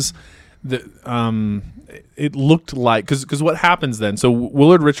was it looked like, because what happens then? So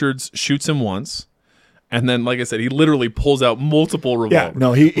Willard Richards shoots him once, and then, like I said, he literally pulls out multiple revolvers. Yeah,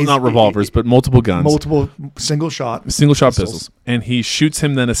 no, not revolvers, but multiple guns, multiple single shot pistols, and he shoots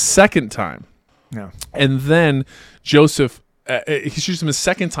him then a second time. Yeah, and then Joseph, he shoots him a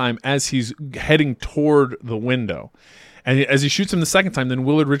second time as he's heading toward the window. And as he shoots him the second time, then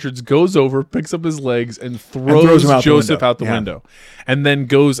Willard Richards goes over, picks up his legs, and throws Joseph out the window. And then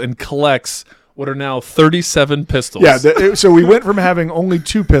goes and collects what are now 37 pistols. Yeah, so we went from having only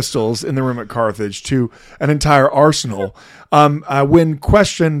 2 pistols in the room at Carthage to an entire arsenal. When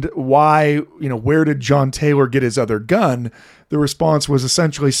questioned why, where did John Taylor get his other gun, the response was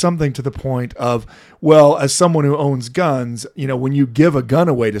essentially something to the point of, well, as someone who owns guns, when you give a gun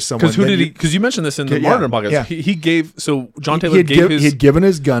away to someone, because you mentioned this in the Martyrdom podcast, yeah. He gave, so John Taylor he had given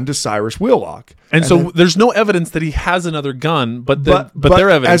his gun to Cyrus Wheelock, and so then, there's no evidence that he has another gun, but their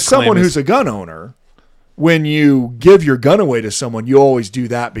evidence, as someone who's a gun owner, when you give your gun away to someone, you always do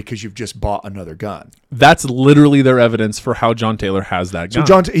that because you've just bought another gun. That's literally their evidence for how John Taylor has that gun.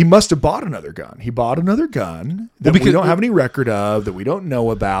 So he must have bought another gun. He bought another gun that we don't have any record of, that we don't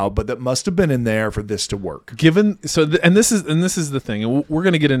know about, but that must have been in there for this to work. This is the thing, and we're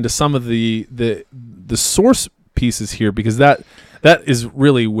going to get into some of the source pieces here, because that is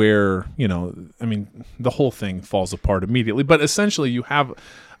really where the whole thing falls apart immediately. But essentially, you have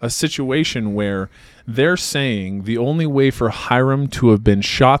a situation where they're saying the only way for Hiram to have been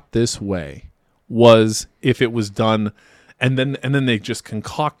shot this way was if it was done, and then they just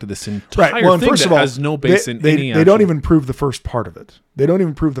concoct this entire right. Well, thing first that of all, has no base in any. They don't even prove the first part of it. They don't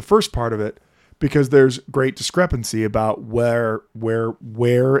even prove the first part of it because there's great discrepancy about where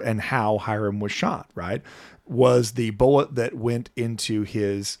and how Hiram was shot. Right? Was the bullet that went into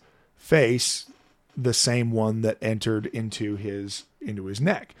his face the same one that entered into his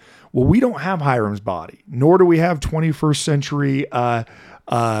neck? Well, we don't have Hiram's body, nor do we have 21st century,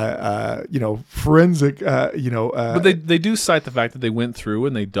 forensic, But they do cite the fact that they went through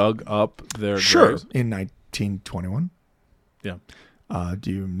and they dug up their graves. In 1921. Yeah.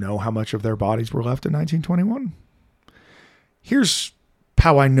 Do you know how much of their bodies were left in 1921? Here's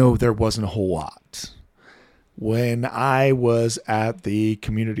how I know there wasn't a whole lot. When I was at the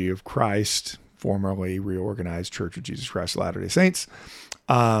Community of Christ, formerly reorganized Church of Jesus Christ of Latter-day Saints,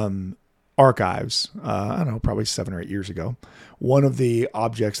 archives, I don't know, probably 7 or 8 years ago, one of the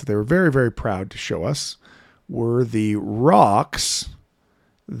objects that they were very, very proud to show us were the rocks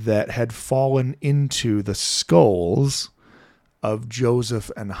that had fallen into the skulls of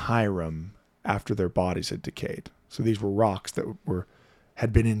Joseph and Hiram after their bodies had decayed. So these were rocks that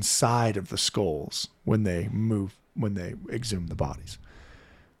had been inside of the skulls when they exhumed the bodies.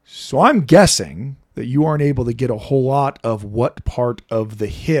 So I'm guessing that you aren't able to get a whole lot of what part of the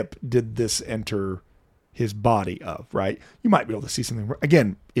hip did this enter his body of, right? You might be able to see something,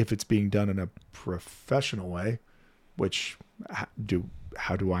 again, if it's being done in a professional way, which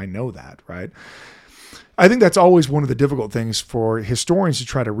how do I know that, right? I think that's always one of the difficult things for historians to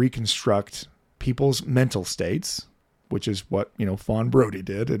try to reconstruct people's mental states, which is what, Fawn Brodie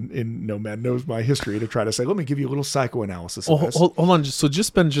did in No Man Knows My History, to try to say, let me give you a little psychoanalysis of this. Hold on. Just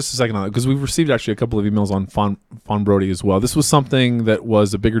spend just a second on it, because we've received actually a couple of emails on Fawn Brodie as well. This was something that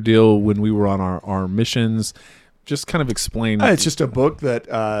was a bigger deal when we were on our missions. Just kind of explain. It's just a book that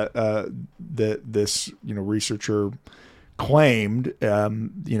this researcher claimed,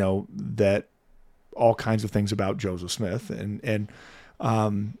 that all kinds of things about Joseph Smith, and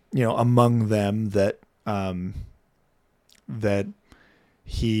among them that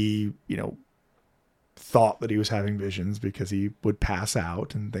he, thought that he was having visions because he would pass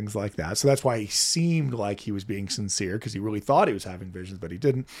out and things like that. So that's why he seemed like he was being sincere, because he really thought he was having visions, but he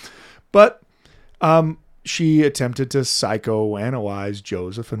didn't. But she attempted to psychoanalyze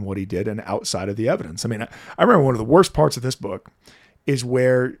Joseph and what he did, and outside of the evidence. I mean, I remember one of the worst parts of this book is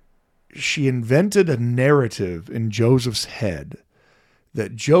where she invented a narrative in Joseph's head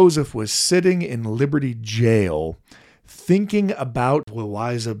that Joseph was sitting in Liberty Jail thinking about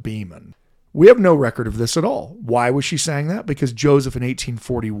Eliza Beeman. We have no record of this at all. Why was she saying that? Because Joseph in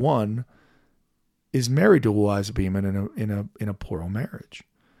 1841 is married to Eliza Beeman in a plural marriage.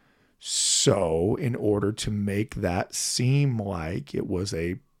 So in order to make that seem like it was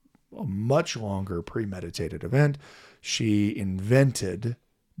a much longer premeditated event, she invented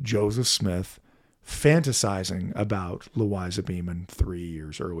Joseph Smith fantasizing about Louisa Beeman 3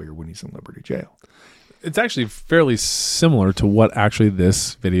 years earlier when he's in Liberty Jail. It's actually fairly similar to what actually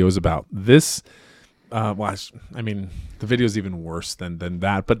this video is about. This, the video is even worse than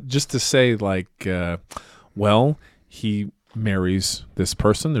that. But just to say, he marries this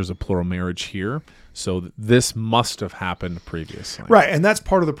person. There's a plural marriage here. So this must have happened previously. Right, and that's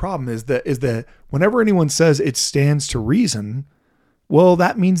part of the problem is that whenever anyone says it stands to reason, well,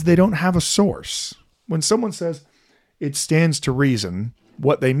 that means they don't have a source. When someone says it stands to reason,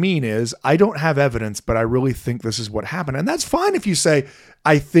 what they mean is, I don't have evidence, but I really think this is what happened. And that's fine if you say,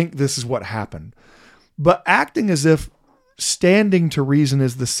 I think this is what happened. But acting as if standing to reason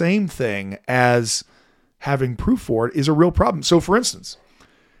is the same thing as having proof for it is a real problem. So, for instance,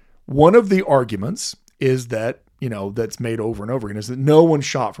 one of the arguments is that, that's made over and over again, is that no one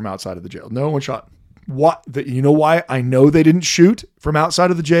shot from outside of the jail. No one shot. What? You know why I know they didn't shoot from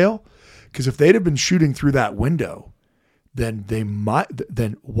outside of the jail? Because if they'd have been shooting through that window, then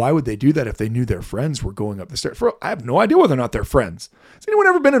why would they do that if they knew their friends were going up the stairs? I have no idea whether or not they're friends. Has anyone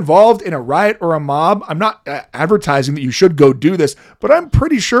ever been involved in a riot or a mob? I'm not advertising that you should go do this, but I'm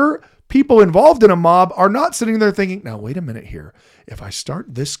pretty sure people involved in a mob are not sitting there thinking, now, wait a minute here. If I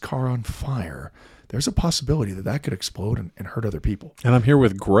start this car on fire, there's a possibility that could explode and hurt other people. And I'm here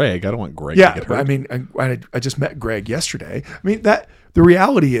with Greg. I don't want Greg to get hurt. I mean, I just met Greg yesterday. I mean, the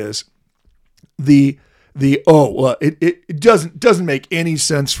reality is it doesn't make any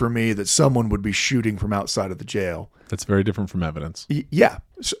sense for me that someone would be shooting from outside of the jail. That's very different from evidence. Yeah.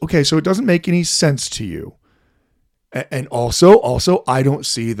 So it doesn't make any sense to you. And also, I don't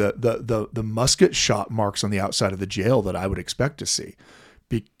see the musket shot marks on the outside of the jail that I would expect to see,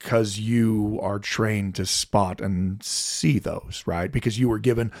 because you are trained to spot and see those, right? Because you were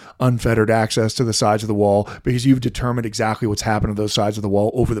given unfettered access to the sides of the wall, because you've determined exactly what's happened to those sides of the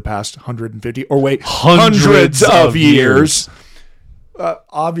wall over the past 150 or wait, hundreds of years.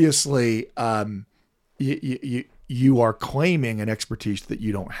 Obviously, you are claiming an expertise that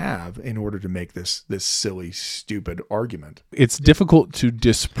you don't have in order to make this silly, stupid argument. It's difficult to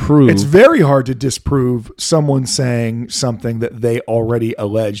disprove. It's very hard to disprove someone saying something that they already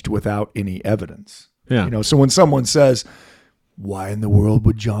alleged without any evidence. Yeah. So when someone says, why in the world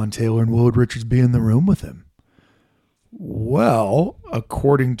would John Taylor and Willard Richards be in the room with him? Well,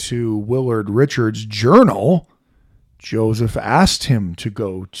 according to Willard Richards' journal, Joseph asked him to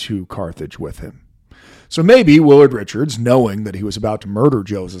go to Carthage with him. So maybe Willard Richards, knowing that he was about to murder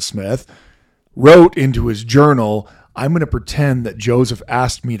Joseph Smith, wrote into his journal, I'm going to pretend that Joseph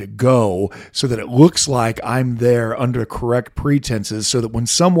asked me to go so that it looks like I'm there under correct pretenses, so that when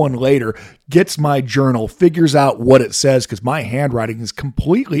someone later gets my journal, figures out what it says, because my handwriting is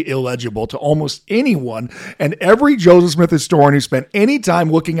completely illegible to almost anyone, and every Joseph Smith historian who spent any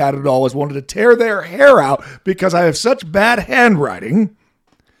time looking at it all has wanted to tear their hair out because I have such bad handwriting,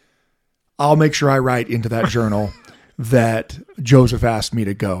 I'll make sure I write into that journal that Joseph asked me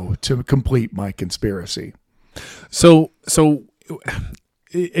to go to complete my conspiracy. So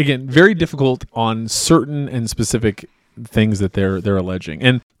again, very difficult on certain and specific things that they're alleging,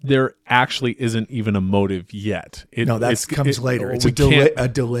 and there actually isn't even a motive yet. That comes later. It's a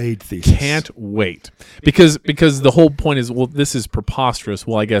delayed thesis. Can't wait because the whole point is, well, this is preposterous.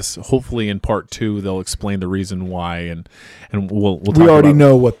 Well, I guess hopefully in part 2 they'll explain the reason why, and we'll talk we already about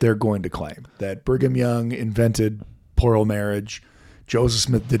know what they're going to claim, that Brigham Young invented plural marriage. Joseph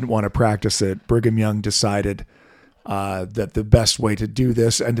Smith didn't want to practice it. Brigham Young decided that the best way to do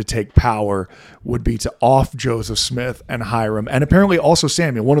this and to take power would be to off Joseph Smith and Hiram, and apparently also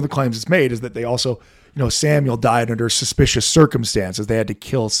Samuel. One of the claims it's made is that they also, Samuel died under suspicious circumstances. They had to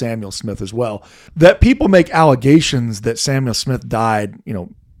kill Samuel Smith as well. That people make allegations that Samuel Smith died,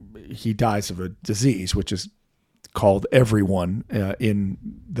 he dies of a disease, which is called everyone in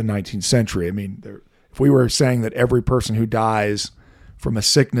the 19th century. I mean, if we were saying that every person who dies from a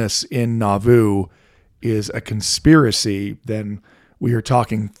sickness in Nauvoo is a conspiracy, then we are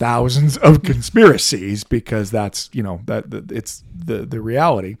talking thousands of conspiracies, because that's, it's the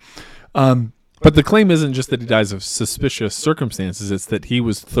reality. But the claim isn't just that he dies of suspicious circumstances, it's that he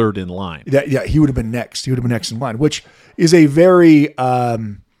was third in line. He would have been next. He would have been next in line, which is a very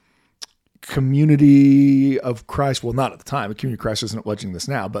Community of Christ, well, not at the time, the Community of Christ isn't alleging this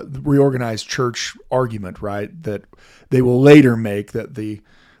now, but the reorganized church argument, right, that they will later make, that the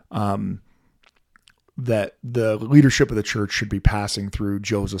leadership of the church should be passing through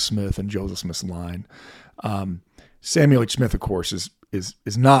Joseph Smith and Joseph Smith's line. Samuel H. Smith, of course,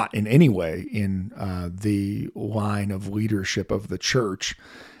 is not in any way in the line of leadership of the church,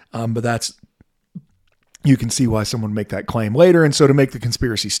 but you can see why someone would make that claim later. And so to make the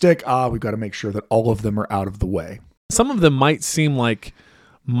conspiracy stick, we've got to make sure that all of them are out of the way. Some of them might seem like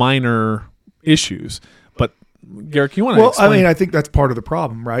minor issues, but Garrick, you want to explain? I mean, I think that's part of the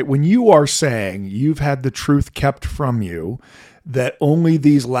problem, right? When you are saying you've had the truth kept from you, that only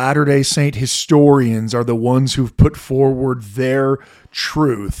these Latter-day Saint historians are the ones who've put forward their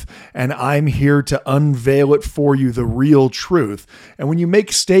truth, and I'm here to unveil it for you, the real truth. And when you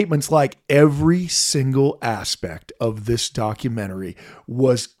make statements like every single aspect of this documentary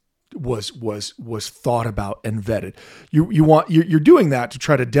was thought about and vetted, you're doing that to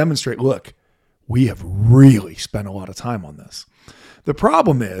try to demonstrate, look, we have really spent a lot of time on this. The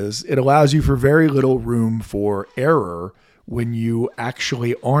problem is it allows you for very little room for error when you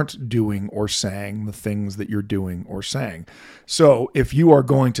actually aren't doing or saying the things that you're doing or saying. So if you are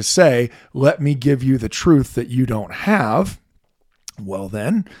going to say, let me give you the truth that you don't have, well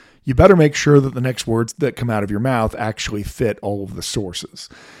then, you better make sure that the next words that come out of your mouth actually fit all of the sources.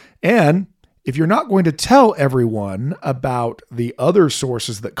 And if you're not going to tell everyone about the other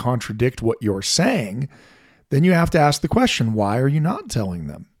sources that contradict what you're saying, then you have to ask the question, why are you not telling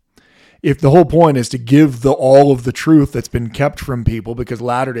them? If the whole point is to give all of the truth that's been kept from people because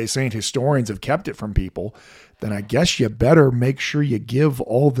Latter-day Saint historians have kept it from people, then I guess you better make sure you give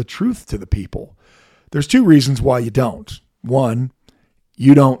all the truth to the people. There's two reasons why you don't. One,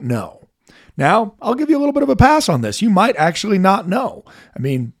 you don't know. Now, I'll give you a little bit of a pass on this. You might actually not know. I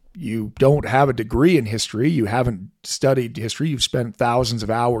mean, you don't have a degree in history. You haven't studied history. You've spent thousands of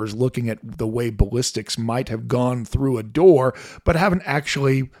hours looking at the way ballistics might have gone through a door, but haven't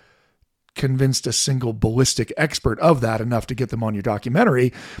actually convinced a single ballistic expert of that enough to get them on your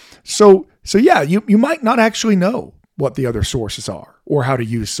documentary. So yeah, you might not actually know what the other sources are or how to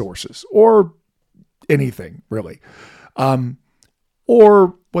use sources or anything really.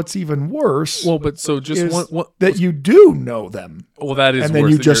 Or what's even worse, but so just one that you do know them. Well, that is, and then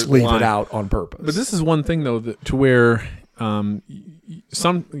worse you than just your leave line. it out on purpose. But this is one thing though, to where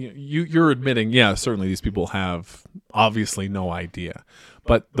you're admitting, yeah, certainly these people have obviously no idea.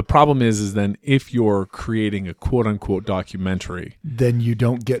 But the problem is then if you're creating a quote unquote documentary, then you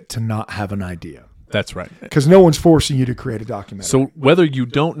don't get to not have an idea. That's right. Because no one's forcing you to create a documentary. So whether you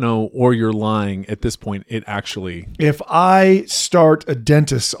don't know or you're lying at this point, it actually... If I start a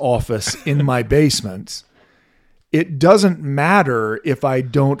dentist's office in my basement, it doesn't matter if I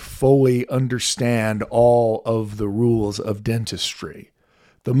don't fully understand all of the rules of dentistry.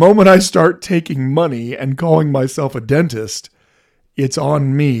 The moment I start taking money and calling myself a dentist, it's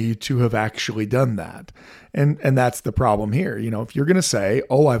on me to have actually done that. And that's the problem here. You know, if you're going to say,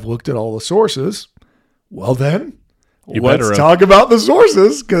 oh, I've looked at all the sources, well then, let's talk about the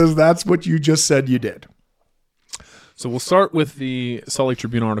sources, because that's what you just said you did. So we'll start with the Salt Lake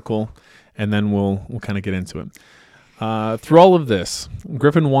Tribune article, and then we'll kind of get into it. Through all of this,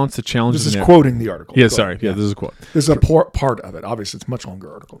 Griffin wants to challenge... This is quoting the article. Yeah, sorry. Yeah, this is a quote. This is a part of it. Obviously, it's a much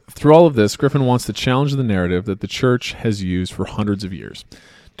longer article. Through all of this, Griffin wants to challenge the narrative that the church has used for hundreds of years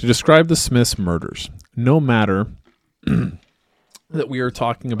to describe the Smiths' murders. No matter that we are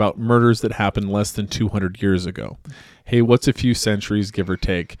talking about murders that happened less than 200 years ago. Hey, what's a few centuries, give or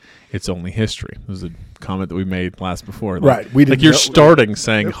take? It's only history. This is a comment that we made before. Right. We didn't like you're starting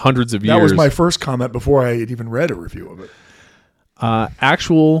saying hundreds of years. That was my first comment before I had even read a review of it.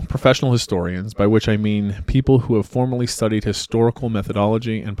 Actual professional historians, by which I mean people who have formally studied historical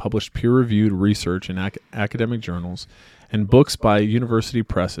methodology and published peer-reviewed research in academic journals and books by university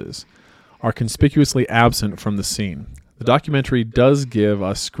presses, are conspicuously absent from the scene. The documentary does give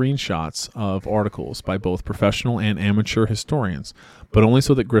us screenshots of articles by both professional and amateur historians, but only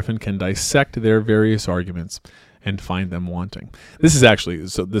so that Griffin can dissect their various arguments and find them wanting. This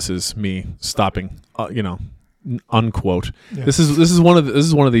is me stopping, unquote. Yeah. This is one of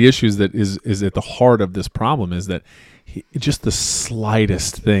the issues that is at the heart of this problem, is that just the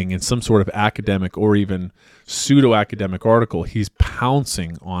slightest thing in some sort of academic or even pseudo-academic article, he's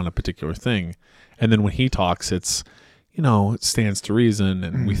pouncing on a particular thing, and then when he talks, it's it stands to reason,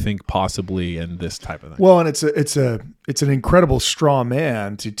 and we think possibly, and this type of thing. Well, and it's an incredible straw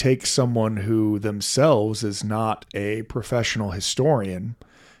man to take someone who themselves is not a professional historian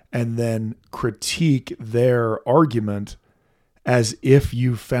and then critique their argument as if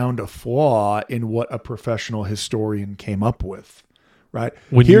you found a flaw in what a professional historian came up with, right?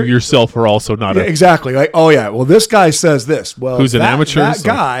 When you yourself are also not exactly. Like, oh yeah, well, this guy says this. Well, who's an amateur? That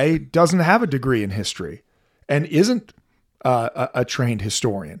guy doesn't have a degree in history and isn't a trained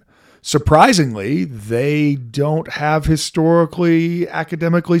historian. Surprisingly, they don't have historically,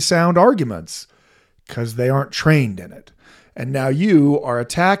 academically sound arguments because they aren't trained in it. And now you are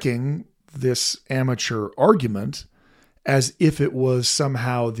attacking this amateur argument as if it was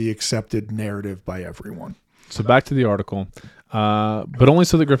somehow the accepted narrative by everyone. So back to the article, but only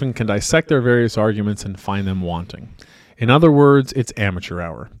so that Griffin can dissect their various arguments and find them wanting. In other words, it's amateur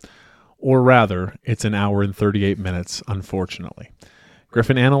hour. Or rather, it's an hour and 38 minutes, unfortunately.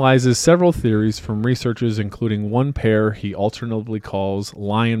 Griffin analyzes several theories from researchers, including one pair he alternatively calls the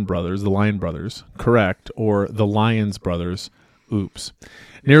Lion Brothers, correct, or the Lyons Brothers, oops.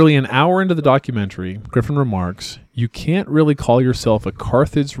 Nearly an hour into the documentary, Griffin remarks, "You can't really call yourself a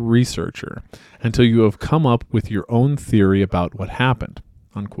Carthage researcher until you have come up with your own theory about what happened,"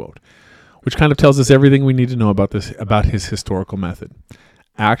 unquote, which kind of tells us everything we need to know about his historical method.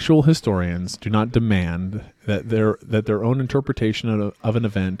 Actual historians do not demand that their own interpretation of an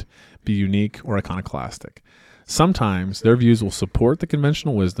event be unique or iconoclastic. Sometimes their views will support the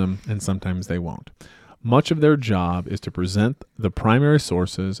conventional wisdom, and sometimes they won't. Much of their job is to present the primary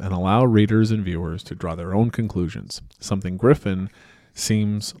sources and allow readers and viewers to draw their own conclusions, something Griffin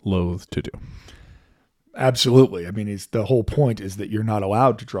seems loath to do. Absolutely. I mean, the whole point is that you're not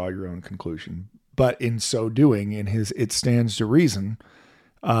allowed to draw your own conclusion. But in so doing, in his "it stands to reason"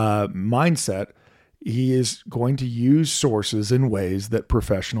 mindset, he is going to use sources in ways that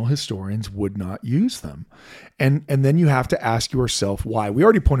professional historians would not use them. And then you have to ask yourself why. We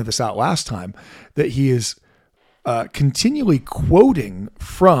already pointed this out last time, that he is continually quoting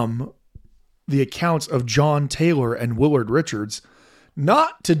from the accounts of John Taylor and Willard Richards,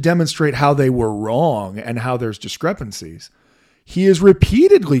 not to demonstrate how they were wrong and how there's discrepancies. He is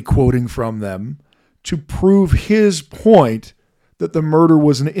repeatedly quoting from them to prove his point that the murder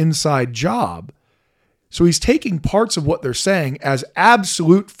was an inside job. So he's taking parts of what they're saying as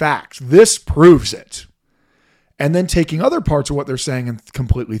absolute facts. This proves it. And then taking other parts of what they're saying and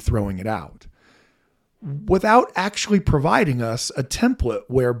completely throwing it out, without actually providing us a template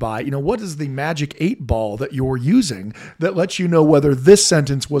whereby, what is the magic 8 ball that you're using that lets you know whether this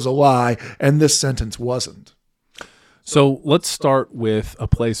sentence was a lie and this sentence wasn't. So let's start with a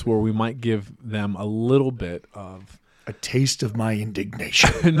place where we might give them a little bit of a taste of my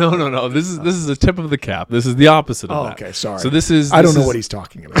indignation. No. This is a tip of the cap. This is the opposite of that. Okay, sorry. So I don't know what he's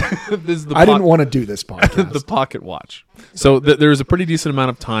talking about. I didn't want to do this podcast. The pocket watch. So there's a pretty decent amount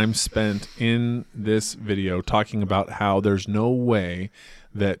of time spent in this video talking about how there's no way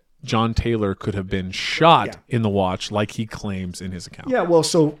that John Taylor could have been shot in the watch like he claims in his account. Yeah, well,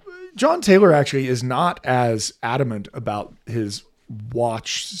 so John Taylor actually is not as adamant about his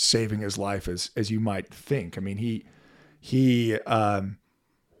watch saving his life as you might think. I mean, he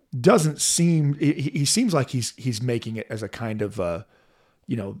doesn't seem, he seems like he's making it as a kind of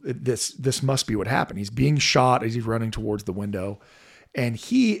this must be what happened. He's being shot as he's running towards the window, and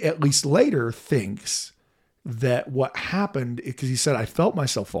he at least later thinks that what happened, because he said, I felt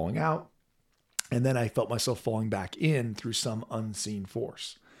myself falling out, and then I felt myself falling back in through some unseen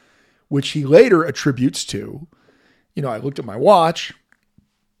force, which he later attributes to, I looked at my watch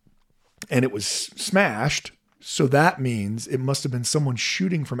and it was smashed. So that means it must have been someone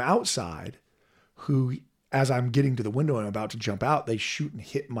shooting from outside who as I'm getting to the window and I'm about to jump out, they shoot and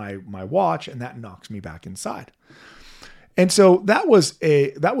hit my watch, and that knocks me back inside. And so that was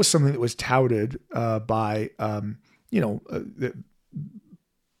something that was touted by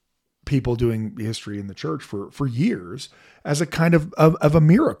people doing history in the church for years as a kind of a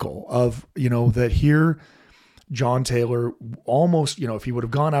miracle of, that here John Taylor almost, if he would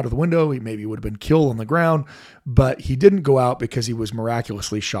have gone out of the window, he maybe would have been killed on the ground, but he didn't go out because he was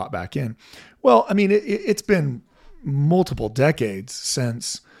miraculously shot back in. Well, I mean, it's been multiple decades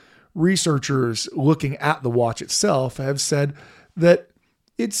since researchers looking at the watch itself have said that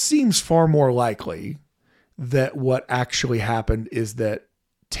it seems far more likely that what actually happened is that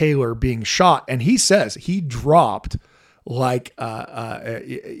Taylor being shot, and he says he dropped when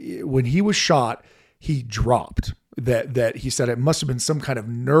he was shot, he dropped. That he said it must have been some kind of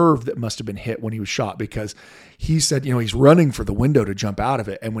nerve that must have been hit when he was shot, because he said, he's running for the window to jump out of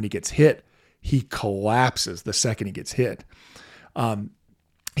it, and when he gets hit, he collapses the second he gets hit.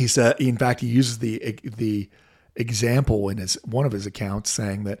 He said, in fact, he uses the example in one of his accounts,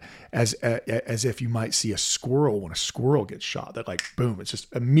 saying that as if you might see a squirrel when a squirrel gets shot, that like boom, it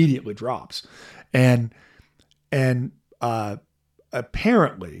just immediately drops, and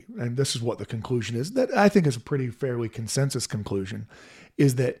apparently, and this is what the conclusion is, that I think is a pretty fairly consensus conclusion,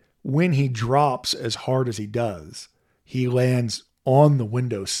 is that when he drops as hard as he does, he lands on the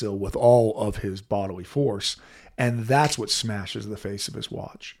windowsill with all of his bodily force, and that's what smashes the face of his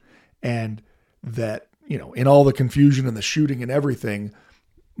watch. And that, in all the confusion and the shooting and everything,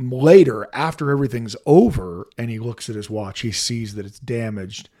 later, after everything's over and he looks at his watch, he sees that it's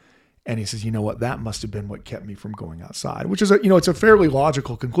damaged. And he says, that must have been what kept me from going outside, which is it's a fairly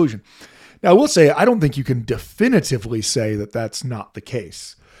logical conclusion. Now, I will say, I don't think you can definitively say that that's not the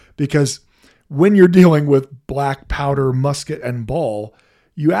case, because when you're dealing with black powder, musket, and ball,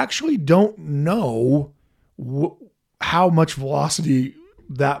 you actually don't know how much velocity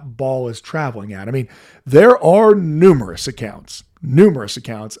that ball is traveling at. I mean, there are numerous accounts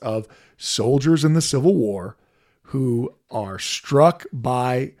of soldiers in the Civil War who are struck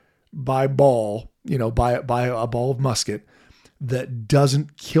by ball, by a ball of musket that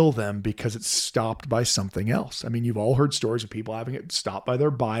doesn't kill them because it's stopped by something else. I mean, you've all heard stories of people having it stopped by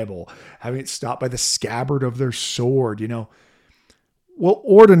their Bible, having it stopped by the scabbard of their sword, Well,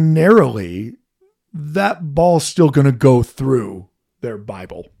 ordinarily, that ball's still going to go through their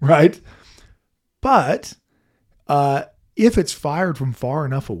Bible, right? But if it's fired from far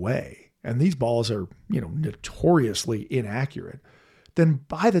enough away, and these balls are, notoriously inaccurate, then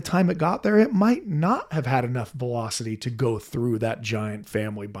by the time it got there, it might not have had enough velocity to go through that giant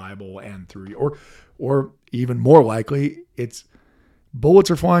family Bible and through, or even more likely, it's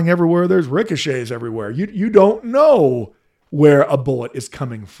bullets are flying everywhere. There's ricochets everywhere. You don't know where a bullet is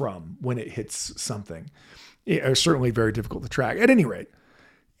coming from when it hits something. It's certainly very difficult to track. At any rate,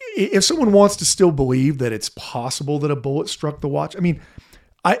 if someone wants to still believe that it's possible that a bullet struck the watch, I mean,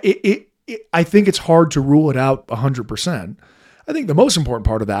 I think it's hard to rule it out 100%. I think the most important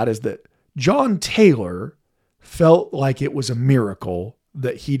part of that is that John Taylor felt like it was a miracle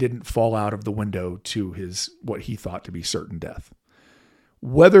that he didn't fall out of the window to what he thought to be certain death.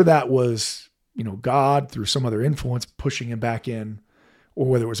 Whether that was, God through some other influence pushing him back in, or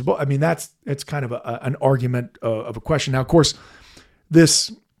whether it was it's kind of an argument of a question. Now, of course,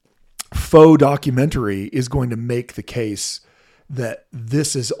 this faux documentary is going to make the case that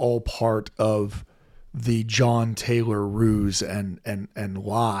this is all part of the John Taylor ruse and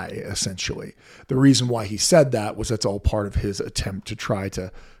lie, essentially. The reason why he said that was that's all part of his attempt to try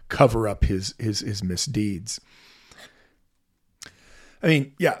to cover up his misdeeds. I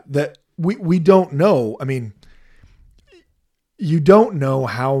mean, yeah, that we don't know. I mean, you don't know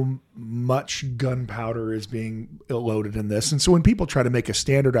how much gunpowder is being loaded in this. And so when people try to make a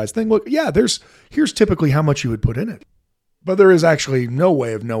standardized thing, look, yeah, here's typically how much you would put in it. But there is actually no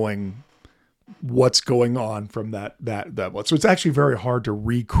way of knowing what's going on from that. So it's actually very hard to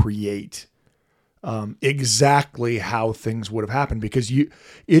recreate exactly how things would have happened, because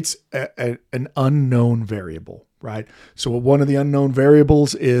it's an unknown variable, right? So one of the unknown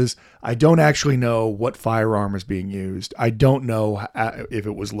variables is I don't actually know what firearm is being used. I don't know if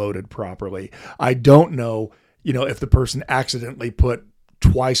it was loaded properly. I don't know, if the person accidentally put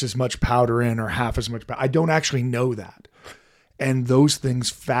twice as much powder in or half as much powder. I don't actually know that. And those things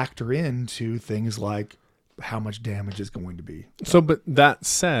factor into things like how much damage is going to be. So, but that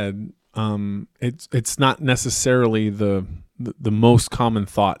said, it's not necessarily the most common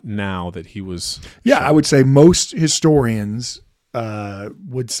thought now that he was. Yeah, shot. I would say most historians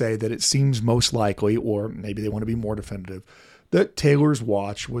would say that it seems most likely, or maybe they want to be more definitive, that Taylor's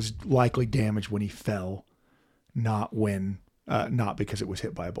watch was likely damaged when he fell not because it was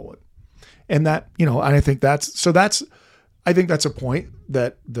hit by a bullet. And that, and I think that's a point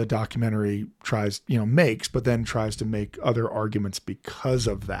that the documentary makes, but then tries to make other arguments because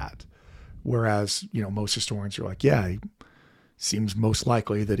of that. Whereas, most historians are like, yeah, it seems most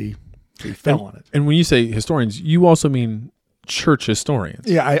likely that he fell on it. And when you say historians, you also mean church historians.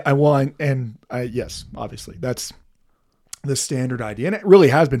 Yeah, yes, obviously that's the standard idea. And it really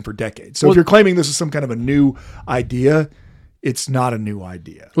has been for decades. So if you're claiming this is some kind of a new idea, it's not a new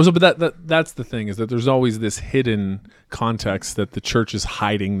idea. Well, so, but that's the thing, is that there's always this hidden context that the church is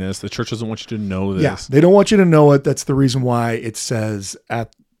hiding this. The church doesn't want you to know this. Yeah, they don't want you to know it. That's the reason why it says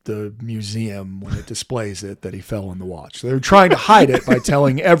at the museum when it displays it that he fell on the watch. They're trying to hide it by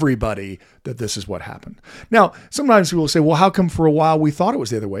telling everybody that this is what happened. Now, sometimes people will say, well, how come for a while we thought it was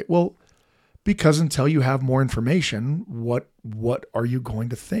the other way? Well, because until you have more information, what are you going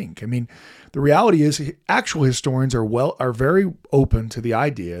to think? I mean, the reality is actual historians are very open to the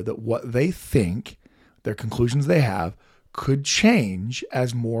idea that what they think, their conclusions they have, could change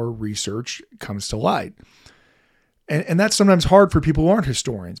as more research comes to light. And that's sometimes hard for people who aren't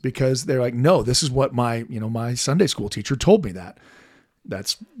historians, because they're like, no, this is what my Sunday school teacher told me that.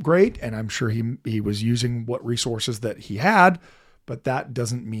 That's great. And I'm sure he was using what resources that he had, but that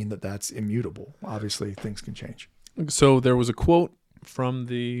doesn't mean that that's immutable. Obviously things can change. So there was a quote from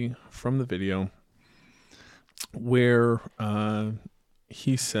the video where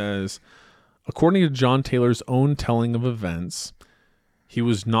he says, according to John Taylor's own telling of events, he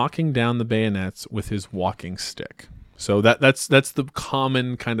was knocking down the bayonets with his walking stick. So that's the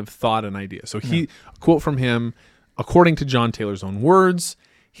common kind of thought and idea. So a quote from him, according to John Taylor's own words,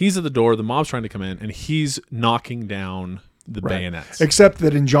 he's at the door, the mob's trying to come in, and he's knocking down the bayonets. Except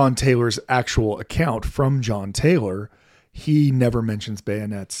that in John Taylor's actual account from John Taylor, he never mentions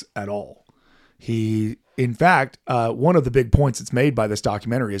bayonets at all. In fact, one of the big points that's made by this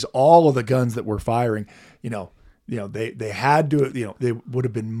documentary is all of the guns that were firing, they had to, they would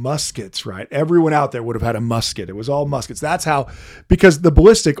have been muskets, right? Everyone out there would have had a musket. It was all muskets. That's how, because the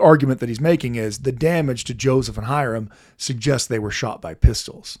ballistic argument that he's making is the damage to Joseph and Hiram suggests they were shot by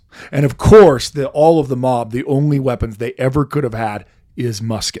pistols. And of course, all of the mob, the only weapons they ever could have had is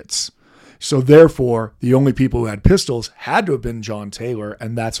muskets. So therefore, the only people who had pistols had to have been John Taylor.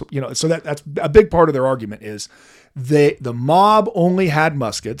 And that's, so that's a big part of their argument is the mob only had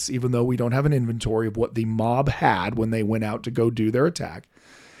muskets, even though we don't have an inventory of what the mob had when they went out to go do their attack.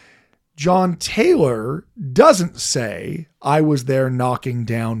 John Taylor doesn't say, I was there knocking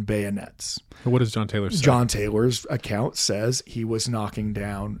down bayonets. What does John Taylor say? John Taylor's account says he was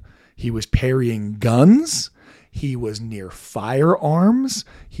he was parrying guns. He was near firearms.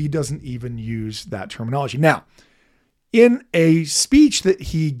 He doesn't even use that terminology. Now, in a speech that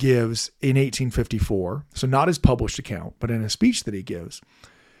he gives in 1854, so not his published account, but in a speech that he gives,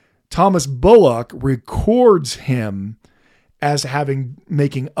 Thomas Bullock records him as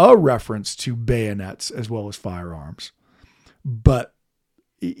making a reference to bayonets as well as firearms. But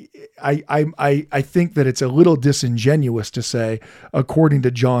I think that it's a little disingenuous to say, according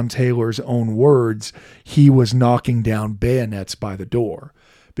to John Taylor's own words, he was knocking down bayonets by the door,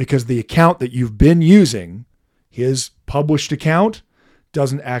 because the account that you've been using, his published account,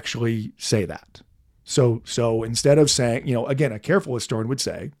 doesn't actually say that. So instead of saying, again, a careful historian would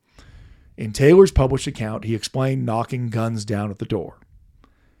say, in Taylor's published account, he explained knocking guns down at the door.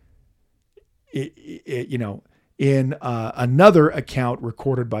 In another account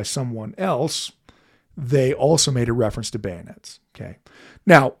recorded by someone else, they also made a reference to bayonets. Okay.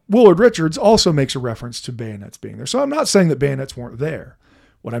 Now, Willard Richards also makes a reference to bayonets being there. So I'm not saying that bayonets weren't there.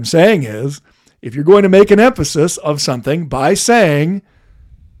 What I'm saying is, if you're going to make an emphasis of something by saying,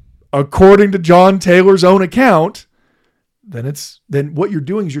 according to John Taylor's own account, then what you're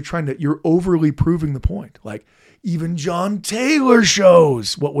doing is you're overly proving the point. Like, even John Taylor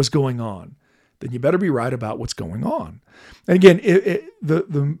shows what was going on. Then you better be right about what's going on. And again,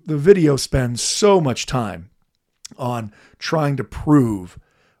 the video spends so much time on trying to prove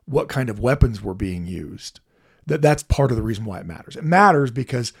what kind of weapons were being used. That's part of the reason why it matters. It matters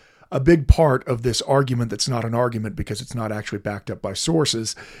because a big part of this argument that's not an argument because it's not actually backed up by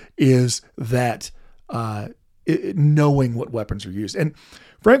sources is that knowing what weapons are used. And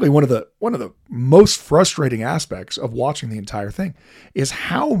frankly, one of the most frustrating aspects of watching the entire thing is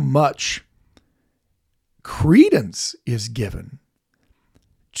how much credence is given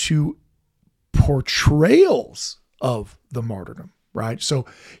to portrayals of the martyrdom, right? So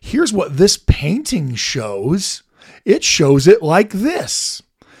here's what this painting shows. It shows it like this.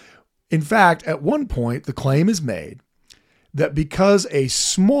 In fact, at one point, the claim is made that because a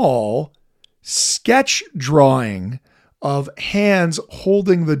small sketch drawing of hands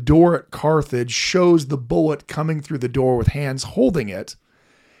holding the door at Carthage shows the bullet coming through the door with hands holding it,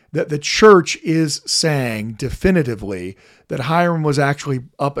 that the church is saying definitively that Hiram was actually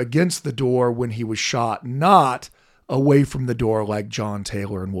up against the door when he was shot, not away from the door like John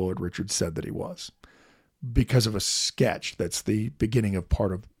Taylor and Willard Richards said that he was, because of a sketch that's the beginning of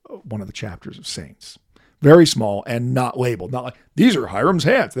part of one of the chapters of Saints. Very small and not labeled. Not like, these are Hiram's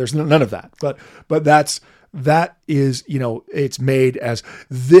hands. There's none of that. But that is, it's made as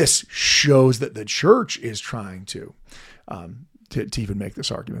this shows that the church is trying to even make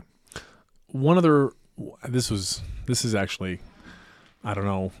this argument. This is actually, I don't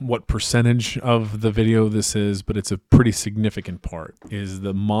know what percentage of the video this is, but it's a pretty significant part, is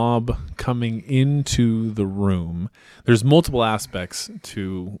the mob coming into the room. There's multiple aspects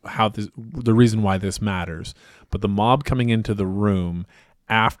to how the reason why this matters, but the mob coming into the room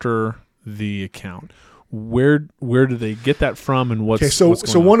after the account. Where do they get that from, and what's going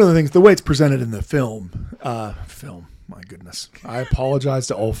on? One of the things, the way it's presented in the film, my goodness, I apologize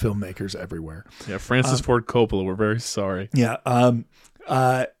to all filmmakers everywhere. Yeah, Francis Ford Coppola, we're very sorry. Yeah.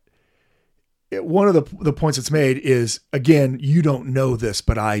 One of the points that's made is, again, you don't know this,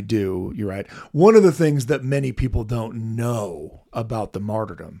 but I do. You're right. One of the things that many people don't know about the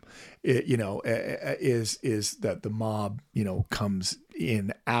martyrdom, is that the mob, comes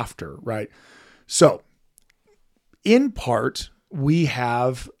in after, right? So, in part, we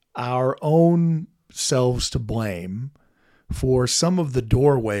have our own selves to blame for some of the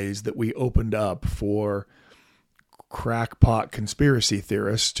doorways that we opened up for crackpot conspiracy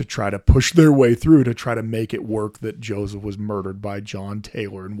theorists to try to push their way through to try to make it work that Joseph was murdered by John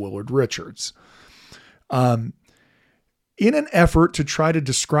Taylor and Willard Richards. In an effort to try to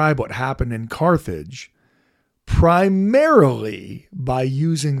describe what happened in Carthage, primarily by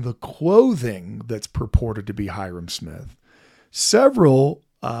using the clothing that's purported to be Hiram Smith, several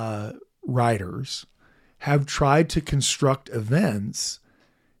writers have tried to construct events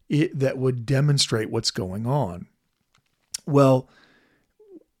that would demonstrate what's going on. Well,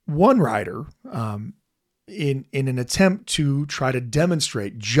 one writer, in an attempt to try to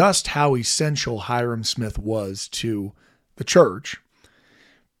demonstrate just how essential Hiram Smith was to the church,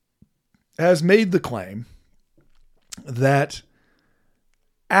 has made the claim that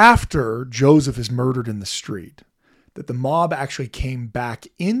after Joseph is murdered in the street, that the mob actually came back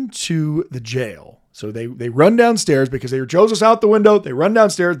into the jail. So they run downstairs because they hear Joseph's out the window. They run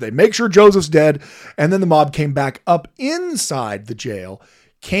downstairs. They make sure Joseph's dead. And then the mob came back up inside the jail,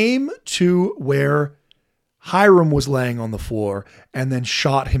 came to where Hiram was laying on the floor, and then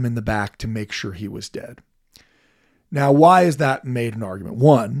shot him in the back to make sure he was dead. Now, why is that made an argument?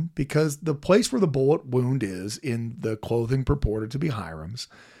 One, because the place where the bullet wound is in the clothing purported to be Hiram's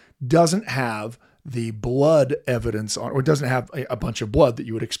doesn't have the blood evidence on, or doesn't have a bunch of blood that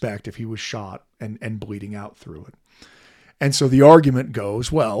you would expect if he was shot and bleeding out through it. And so the argument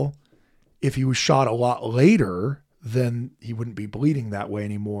goes, well, if he was shot a lot later, then he wouldn't be bleeding that way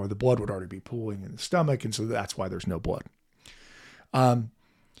anymore. The blood would already be pooling in the stomach. And so that's why there's no blood.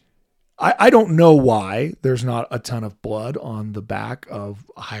 I don't know why there's not a ton of blood on the back of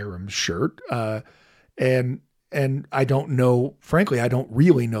Hiram's shirt. And I don't know, frankly, I don't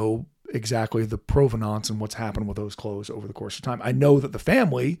really know exactly the provenance and what's happened with those clothes over the course of time. I know that the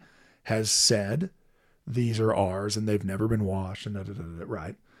family has said these are ours and they've never been washed and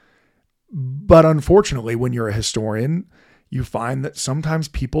right. But unfortunately, when you're a historian, you find that sometimes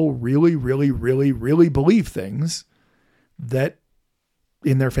people really, really, really, really believe things that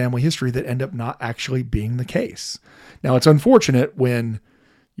in their family history that end up not actually being the case. Now, it's unfortunate when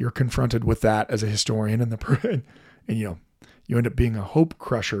you're confronted with that as a historian and you end up being a hope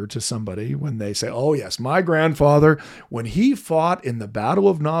crusher to somebody when they say, oh yes, my grandfather, when he fought in the Battle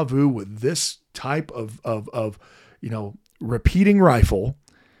of Nauvoo with this type of repeating rifle,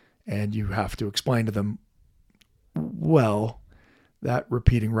 and you have to explain to them, well, that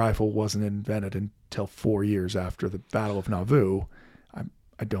repeating rifle wasn't invented until 4 years after the Battle of Nauvoo.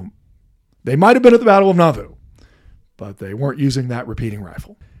 They might have been at the Battle of Nauvoo, but they weren't using that repeating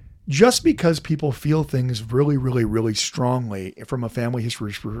rifle. Just because people feel things really, really, really strongly from a family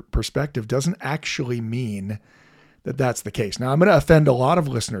history perspective doesn't actually mean that that's the case. Now, I'm going to offend a lot of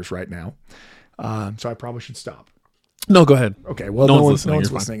listeners right now, so I probably should stop. No, go ahead. Okay, well, no one's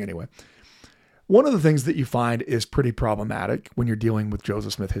listening anyway. One of the things that you find is pretty problematic when you're dealing with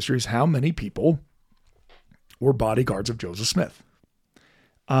Joseph Smith history is how many people were bodyguards of Joseph Smith.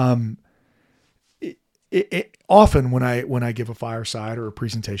 Often when I give a fireside or a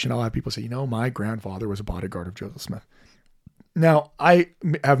presentation, I'll have people say, my grandfather was a bodyguard of Joseph Smith. Now, I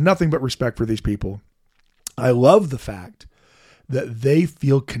have nothing but respect for these people. I love the fact that they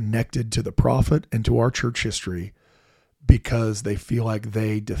feel connected to the prophet and to our church history because they feel like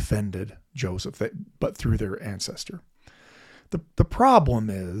they defended Joseph, but through their ancestor. The problem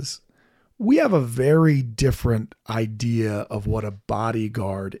is we have a very different idea of what a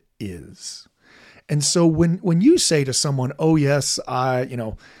bodyguard is. And so when you say to someone, oh yes,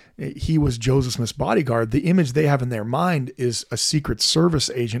 he was Joseph Smith's bodyguard, the image they have in their mind is a Secret Service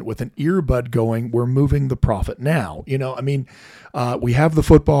agent with an earbud going, we're moving the prophet now. We have the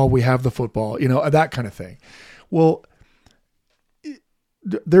football, that kind of thing. Well,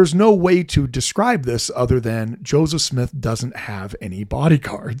 there's no way to describe this other than Joseph Smith doesn't have any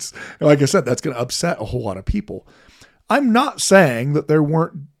bodyguards. Like I said, that's going to upset a whole lot of people. I'm not saying that there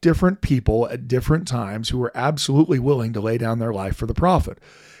weren't different people at different times who were absolutely willing to lay down their life for the prophet.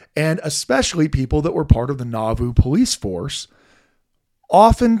 And especially people that were part of the Nauvoo police force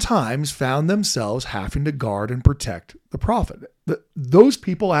oftentimes found themselves having to guard and protect the prophet. Those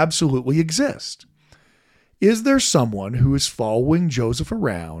people absolutely exist. Is there someone who is following Joseph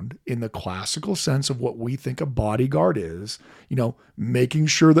around in the classical sense of what we think a bodyguard is, making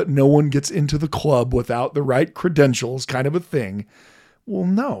sure that no one gets into the club without the right credentials kind of a thing? Well,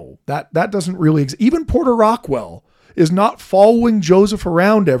 no, that doesn't really exist. Even Porter Rockwell is not following Joseph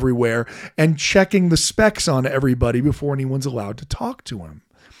around everywhere and checking the specs on everybody before anyone's allowed to talk to him.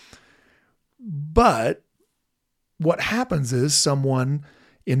 But what happens is someone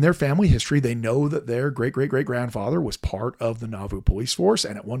in their family history, they know that their great-great-great-grandfather was part of the Nauvoo police force.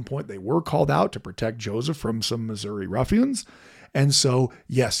 And at one point they were called out to protect Joseph from some Missouri ruffians. And so,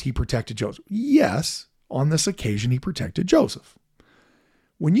 yes, he protected Joseph. Yes, on this occasion, he protected Joseph.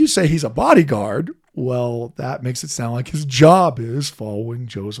 When you say he's a bodyguard, well, that makes it sound like his job is following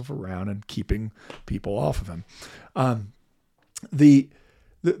Joseph around and keeping people off of him. The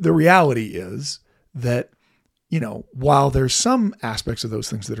reality is that, while there's some aspects of those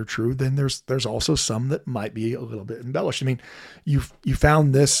things that are true, then there's also some that might be a little bit embellished. I mean, you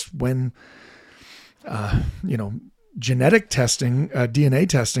found this when, genetic testing, DNA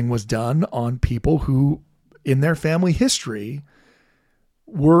testing was done on people who in their family history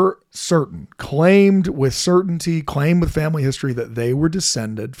were claimed with family history that they were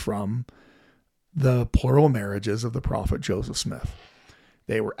descended from the plural marriages of the prophet Joseph Smith.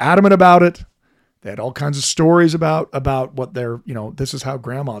 They were adamant about it. They had all kinds of stories about what this is how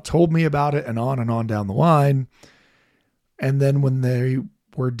grandma told me about it, and on down the line. And then when they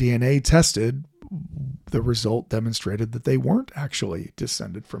were DNA tested, the result demonstrated that they weren't actually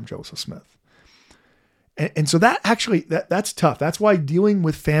descended from Joseph Smith. And so that's tough. That's why dealing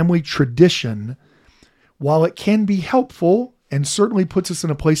with family tradition, while it can be helpful and certainly puts us in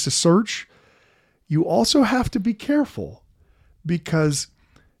a place to search, you also have to be careful, because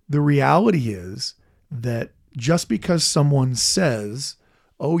the reality is that just because someone says,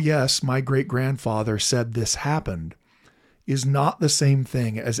 oh yes, my great-grandfather said this happened, is not the same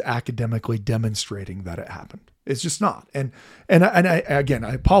thing as academically demonstrating that it happened. It's just not. And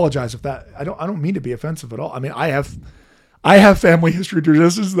I apologize if that, I don't mean to be offensive at all. I mean, I have family history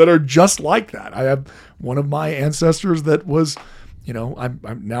traditions that are just like that. I have one of my ancestors that was, I'm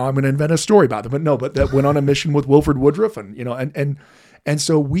going to invent a story about them, but that went on a mission with Wilford Woodruff, and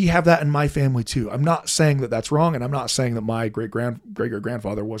so we have that in my family too. I'm not saying that that's wrong, and I'm not saying that my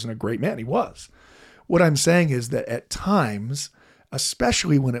great-grandfather wasn't a great man. He was. What I'm saying is that at times,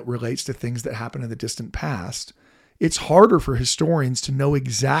 especially when it relates to things that happen in the distant past, it's harder for historians to know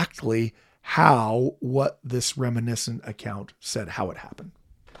exactly what this reminiscent account said, how it happened.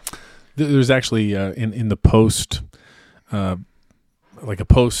 There's actually in the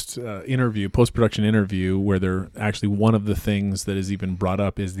post-production interview, where they're actually, one of the things that is even brought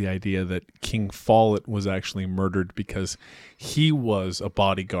up is the idea that King Follett was actually murdered because he was a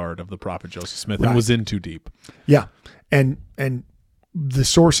bodyguard of the prophet Joseph Smith, right, and was in too deep. Yeah. And the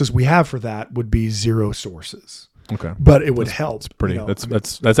sources we have for that would be zero sources. Okay. But it would help. It's pretty,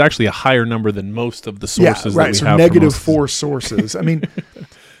 that's actually a higher number than most of the sources that we so have. Negative 4 sources. I mean,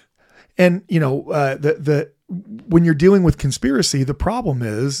 and when you're dealing with conspiracy, the problem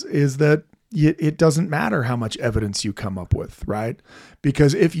is that it doesn't matter how much evidence you come up with, right?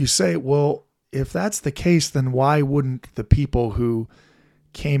 Because if you say, well, if that's the case, then why wouldn't the people who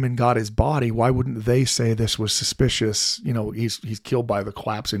came and got his body, why wouldn't they say this was suspicious? He's killed by the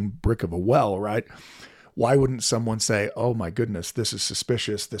collapsing brick of a well, right? Why wouldn't someone say, oh my goodness, this is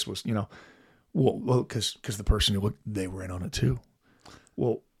suspicious. This was, well, because the person who looked, they were in on it too.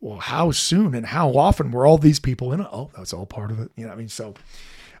 Well, how soon and how often were all these people in it? Oh, that's all part of it. So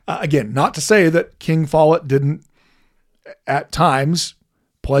again, not to say that King Follett didn't at times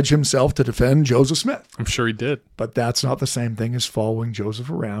pledge himself to defend Joseph Smith. I'm sure he did. But that's not the same thing as following Joseph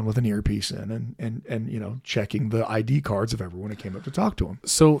around with an earpiece in and checking the ID cards of everyone who came up to talk to him.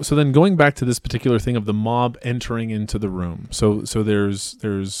 So then going back to this particular thing of the mob entering into the room. So there's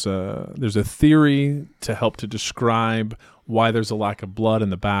a theory to help to describe why there's a lack of blood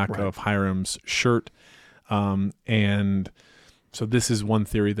in the back of Hiram's shirt. And so this is one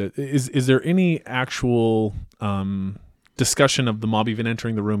theory. That is there any actual discussion of the mob even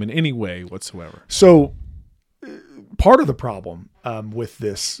entering the room in any way whatsoever? So part of the problem with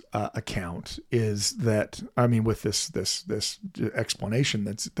this account is that, with this explanation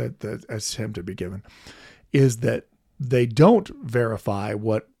that has him to be given, is that they don't verify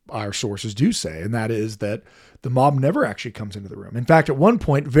what our sources do say, and that is that the mob never actually comes into the room. In fact, at one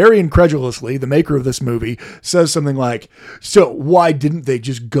point, very incredulously, the maker of this movie says something like, "So why didn't they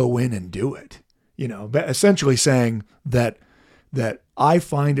just go in and do it?" Essentially saying that I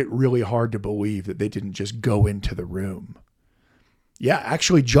find it really hard to believe that they didn't just go into the room. Yeah,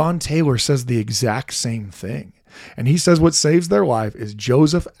 actually, John Taylor says the exact same thing. And he says what saves their life is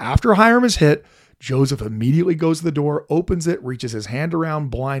Joseph, after Hiram is hit, Joseph immediately goes to the door, opens it, reaches his hand around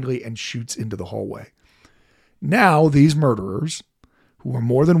blindly, and shoots into the hallway. Now, these murderers, who are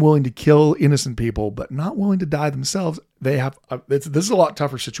more than willing to kill innocent people, but not willing to die themselves, this is a lot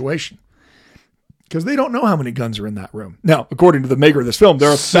tougher situation. Because they don't know how many guns are in that room. Now, according to the maker of this film, there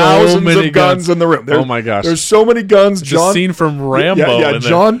are thousands of guns in the room. Oh my gosh. There's so many guns. Just scene from Rambo. Yeah,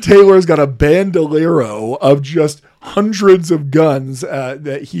 John Taylor's got a bandolero of just hundreds of guns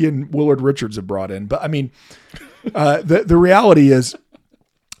that he and Willard Richards have brought in. But the reality is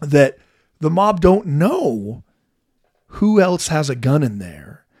that the mob don't know who else has a gun in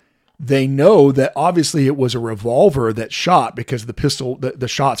there. They know that obviously it was a revolver that shot because the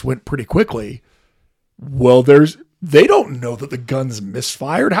shots went pretty quickly. Well, they don't know that the gun's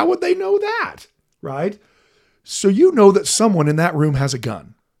misfired. How would they know that? Right? So you know that someone in that room has a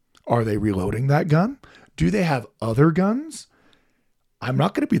gun. Are they reloading that gun? Do they have other guns? I'm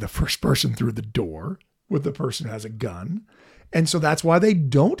not going to be the first person through the door with the person who has a gun. And so that's why they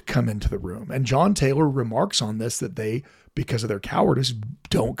don't come into the room. And John Taylor remarks on this, that they, because of their cowardice,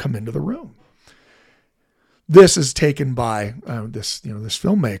 don't come into the room. This is taken by this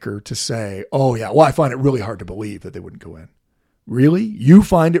filmmaker to say, "Oh yeah, well, I find it really hard to believe that they wouldn't go in." Really? You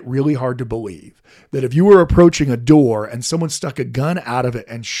find it really hard to believe that if you were approaching a door and someone stuck a gun out of it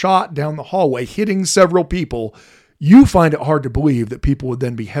and shot down the hallway, hitting several people, you find it hard to believe that people would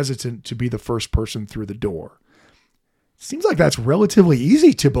then be hesitant to be the first person through the door. It seems like that's relatively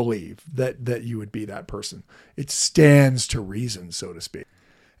easy to believe that you would be that person. It stands to reason, so to speak.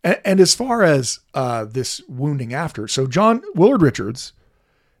 And as far as this wounding after, so Willard Richards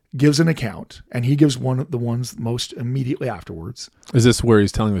gives an account, and he gives one of the ones most immediately afterwards. Is this where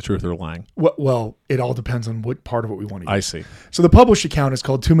he's telling the truth or lying? Well, it all depends on what part of it we want to use. I see. So the published account is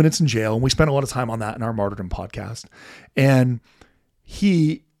called 2 Minutes in Jail, and we spent a lot of time on that in our Martyrdom podcast. And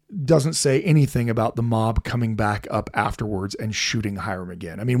he doesn't say anything about the mob coming back up afterwards and shooting Hiram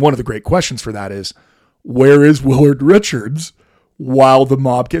again. One of the great questions for that is, where is Willard Richards while the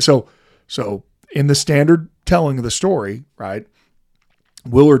mob gets... So in the standard telling of the story, right,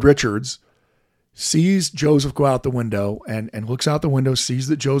 Willard Richards sees Joseph go out the window and looks out the window, sees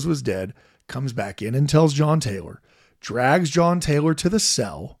that Joseph is dead, comes back in and tells John Taylor, drags John Taylor to the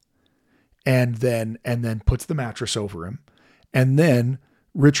cell, and then puts the mattress over him. And then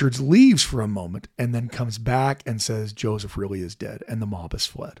Richards leaves for a moment and then comes back and says Joseph really is dead and the mob has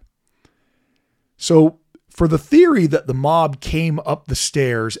fled. So for the theory that the mob came up the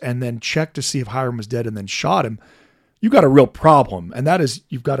stairs and then checked to see if Hiram was dead and then shot him, you got a real problem. And that is,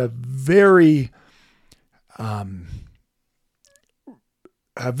 you've got a very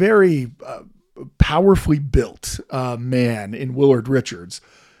powerfully built man in Willard Richards,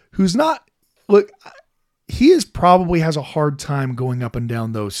 who's not, he probably has a hard time going up and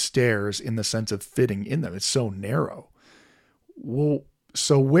down those stairs in the sense of fitting in them. It's so narrow. Well,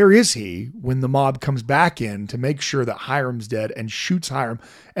 so where is he when the mob comes back in to make sure that Hiram's dead and shoots Hiram?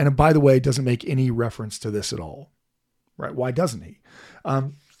 And by the way, doesn't make any reference to this at all, right? Why doesn't he?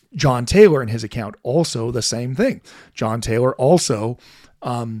 John Taylor in his account, also the same thing. John Taylor also,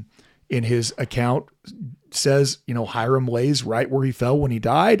 in his account says, Hiram lays right where he fell when he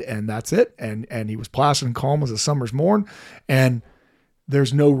died, and that's it. And he was placid and calm as a summer's morn. And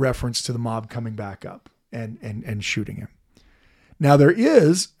there's no reference to the mob coming back up and shooting him. Now there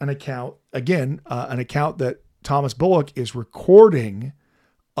is an account, again, an account that Thomas Bullock is recording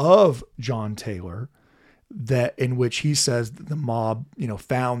of John Taylor, that in which he says that the mob,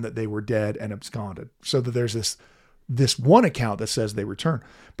 found that they were dead and absconded. So that there's this one account that says they return.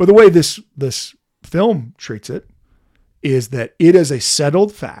 But the way this film treats it is that it is a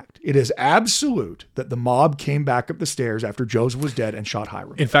settled fact. It is absolute that the mob came back up the stairs after Joseph was dead and shot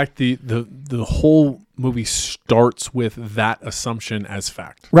Hyrum. In fact, the whole movie starts with that assumption as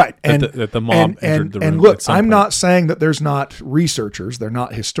fact. Right. That the mob entered the room. And look, I'm not saying that there's not researchers. They're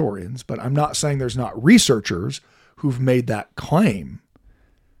not historians, but I'm not saying there's not researchers who've made that claim.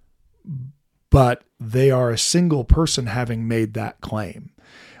 But they are a single person having made that claim.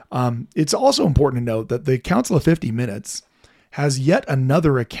 It's also important to note that the Council of 50 Minutes has yet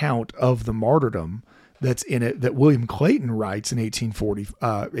another account of the martyrdom that's in it that William Clayton writes in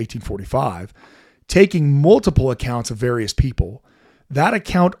 1845, taking multiple accounts of various people. That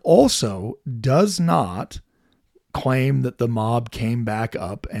account also does not claim that the mob came back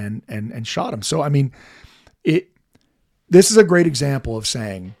up and shot him. So, I mean, this is a great example of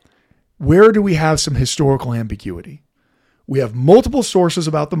saying, where do we have some historical ambiguity? We have multiple sources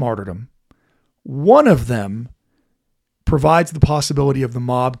about the martyrdom. One of them provides the possibility of the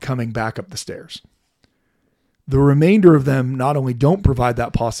mob coming back up the stairs. The remainder of them not only don't provide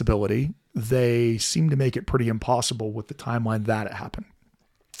that possibility, they seem to make it pretty impossible with the timeline that it happened.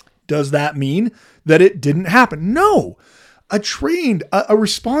 Does that mean that it didn't happen? No. A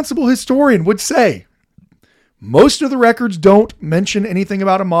responsible historian would say, most of the records don't mention anything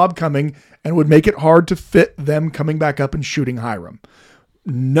about a mob coming and would make it hard to fit them coming back up and shooting Hyrum.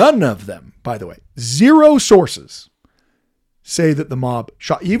 None of them, by the way, 0 sources say that the mob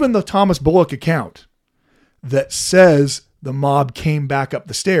shot. Even the Thomas Bullock account that says the mob came back up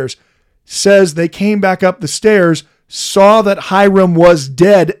the stairs says they came back up the stairs, saw that Hyrum was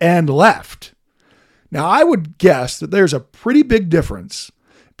dead and left. Now, I would guess that there's a pretty big difference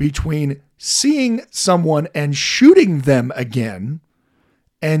between seeing someone and shooting them again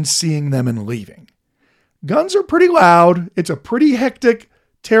and seeing them and leaving. Guns are pretty loud. It's a pretty hectic,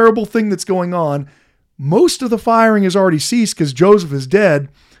 terrible thing that's going on. Most of the firing has already ceased because Joseph is dead.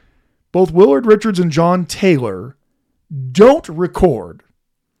 Both Willard Richards and John Taylor don't record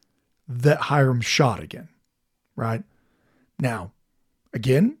that Hyrum shot again, right? Now,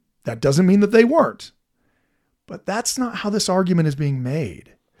 again, that doesn't mean that they weren't. But that's not how this argument is being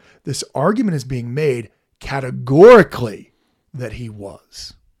made. This argument is being made categorically that he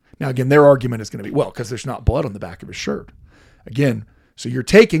was. Now, again, their argument is going to be, well, because there's not blood on the back of his shirt. Again, so you're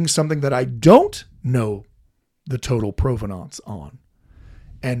taking something that I don't know the total provenance on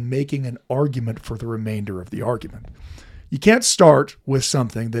and making an argument for the remainder of the argument. You can't start with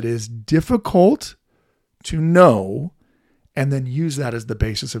something that is difficult to know and then use that as the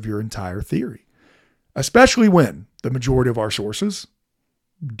basis of your entire theory, especially when the majority of our sources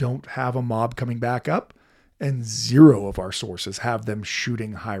don't have a mob coming back up, and 0 of our sources have them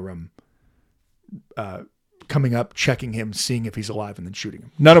shooting Hyrum, coming up, checking him, seeing if he's alive, and then shooting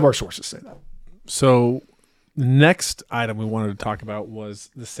him. None of our sources say that. So the next item we wanted to talk about was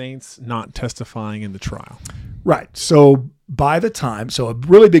the saints not testifying in the trial. Right. So by the time, so a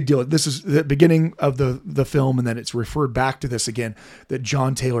really big deal, this is the beginning of the film, and then it's referred back to this again, that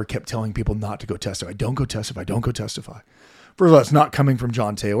John Taylor kept telling people not to go testify. Don't go testify. Don't go testify. First of all, it's not coming from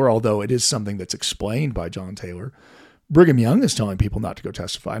John Taylor, although it is something that's explained by John Taylor. Brigham Young is telling people not to go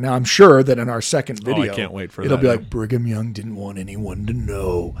testify. Now, I'm sure that in our second video, I can't wait for it'll that. be like, Brigham Young didn't want anyone to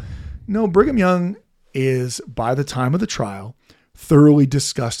know. No, Brigham Young is, by the time of the trial, thoroughly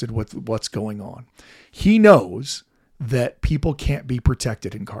disgusted with what's going on. He knows that people can't be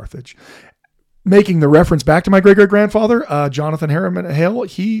protected in Carthage. Making the reference back to my great-great-grandfather, Jonathan Harriman Hale,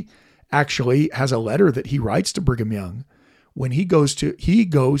 he actually has a letter that he writes to Brigham Young when he goes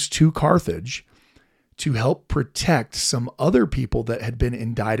to Carthage to help protect some other people that had been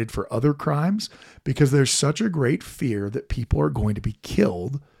indicted for other crimes, because there's such a great fear that people are going to be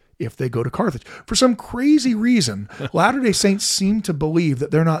killed if they go to Carthage. For some crazy reason, Latter-day Saints seem to believe that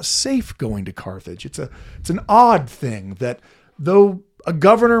they're not safe going to Carthage. It's an odd thing that though a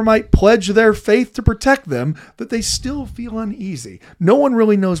governor might pledge their faith to protect them, that they still feel uneasy. No one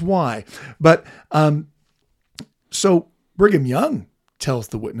really knows why. But so Brigham Young tells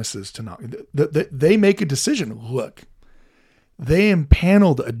the witnesses to not, they make a decision. Look, they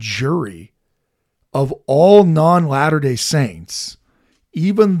impaneled a jury of all non-Latter-day Saints,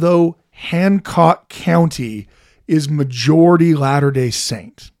 even though Hancock County is majority Latter-day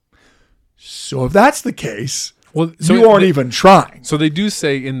Saint. So if that's the case, well, so you aren't even trying. So they do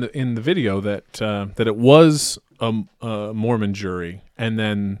say in the video that it was a Mormon jury, and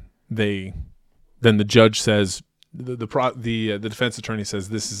then the judge says the defense attorney says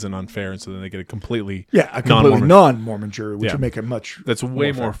this isn't unfair, and so then they get a completely completely non-Mormon jury, which Yeah. would make it much that's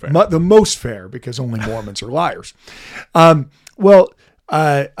way more fair. the most fair, because only Mormons are liars.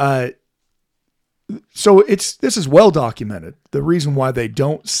 So this is well documented. The reason why they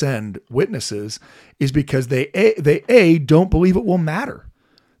don't send witnesses is because they don't believe it will matter.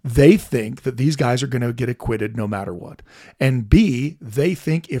 They think that these guys are going to get acquitted no matter what. And B, they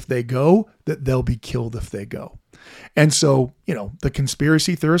think if they go, that they'll be killed if they go. And so, the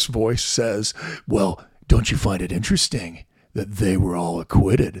conspiracy theorist voice says, well, don't you find it interesting that they were all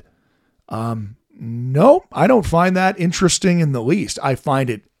acquitted? No, I don't find that interesting in the least. I find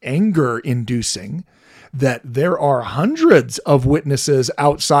it anger-inducing that there are hundreds of witnesses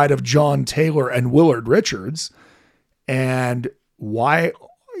outside of John Taylor and Willard Richards. And why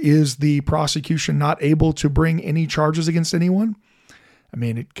is the prosecution not able to bring any charges against anyone? I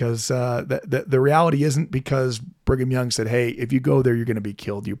mean, because the reality isn't because Brigham Young said, hey, if you go there, you're going to be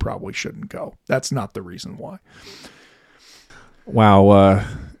killed. You probably shouldn't go. That's not the reason why. Wow,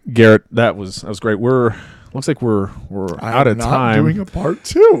 Garrett, that was great. Looks like we're out of time. I'm not doing a part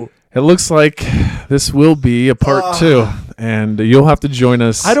 2. It looks like this will be a part 2, and you'll have to join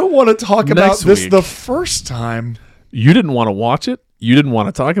us. I don't want to talk about this week. the first time. You didn't want to watch it. You didn't want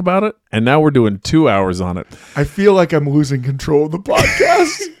to talk about it, and now we're doing 2 hours on it. I feel like I'm losing control of the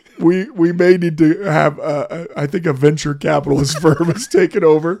podcast. We may need to have, I think, a venture capitalist firm has taken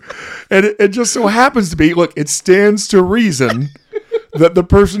over. And it just so happens to be, look, it stands to reason that the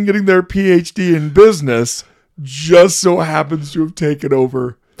person getting their PhD in business just so happens to have taken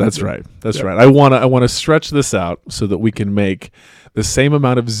over. That's right. That's right. I want to stretch this out so that we can make the same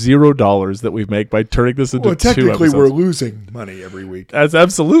amount of $0 that we make by turning this into 2 episodes. Technically, we're losing money every week. That's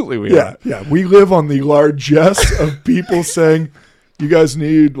absolutely we are. Yeah. We live on the largesse of people saying, you guys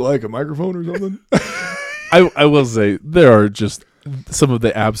need like a microphone or something? I will say there are just some of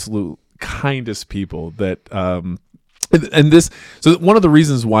the absolute kindest people that and this, so one of the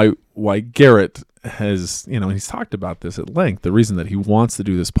reasons why Garrett has, he's talked about this at length. The reason that he wants to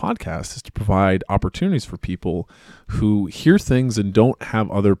do this podcast is to provide opportunities for people who hear things and don't have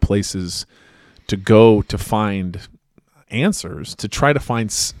other places to go to find answers, to try to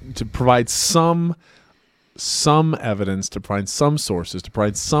provide some evidence, to provide some sources, to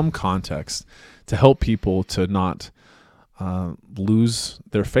provide some context to help people to not lose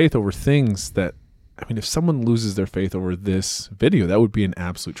their faith over things that, if someone loses their faith over this video, that would be an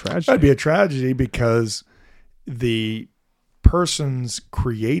absolute tragedy. That'd be a tragedy because the persons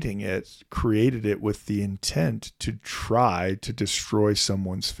created it with the intent to try to destroy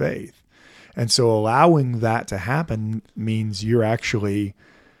someone's faith. And so allowing that to happen means you're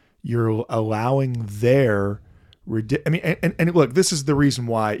allowing their, and look, this is the reason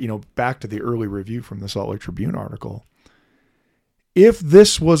why, back to the early review from the Salt Lake Tribune article, if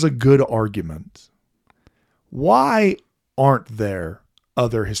this was a good argument, why aren't there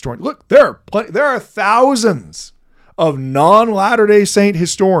other historians? Look, there are thousands of non-Latter-day Saint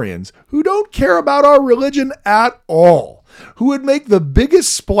historians who don't care about our religion at all, who would make the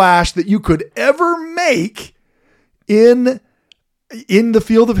biggest splash that you could ever make in the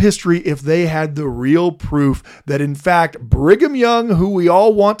field of history if they had the real proof that, in fact, Brigham Young, who we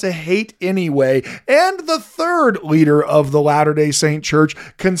all want to hate anyway, and the third leader of the Latter-day Saint Church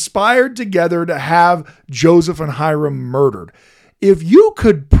conspired together to have Joseph and Hyrum murdered. If you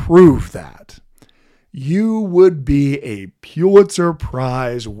could prove that, you would be a Pulitzer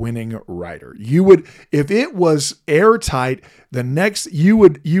Prize winning writer. You would, if it was airtight, you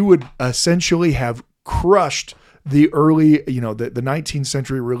would essentially have crushed the early, the 19th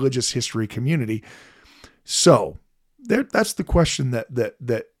century religious history community. So that's the question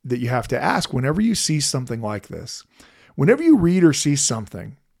that you have to ask whenever you see something like this. Whenever you read or see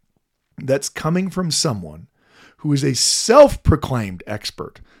something that's coming from someone who is a self-proclaimed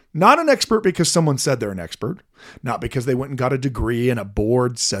expert, not an expert because someone said they're an expert, not because they went and got a degree and a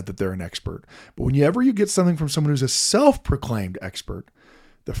board said that they're an expert, but whenever you get something from someone who's a self-proclaimed expert,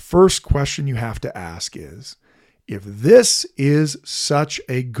 the first question you have to ask is, if this is such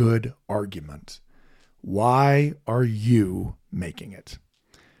a good argument, why are you making it?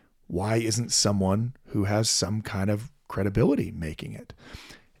 Why isn't someone who has some kind of credibility making it?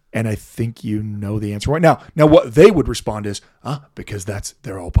 And I think you know the answer right now. Now, what they would respond is, because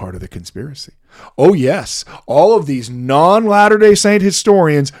they're all part of the conspiracy. Oh, yes. All of these non-Latter-day Saint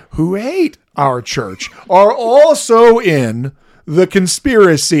historians who hate our church are also in the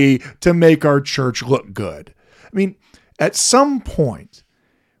conspiracy to make our church look good. At some point,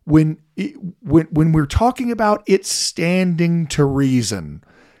 when we're talking about it standing to reason,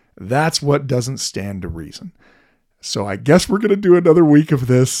 that's what doesn't stand to reason. So I guess we're going to do another week of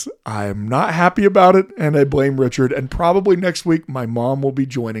this. I'm not happy about it, and I blame Richard. And probably next week, my mom will be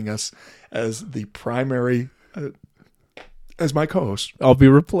joining us as the primary, as my co-host. I'll be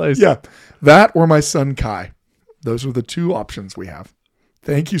replaced. Yeah, that or my son Kai. Those are the two options we have.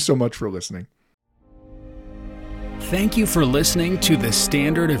 Thank you so much for listening. Thank you for listening to the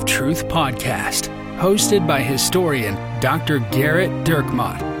Standard of Truth podcast, hosted by historian Dr. Garrett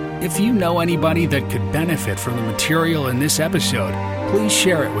Dirkmaat. If you know anybody that could benefit from the material in this episode, please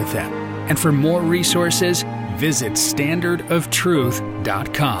share it with them. And for more resources, visit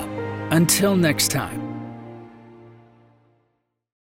standardoftruth.com. Until next time.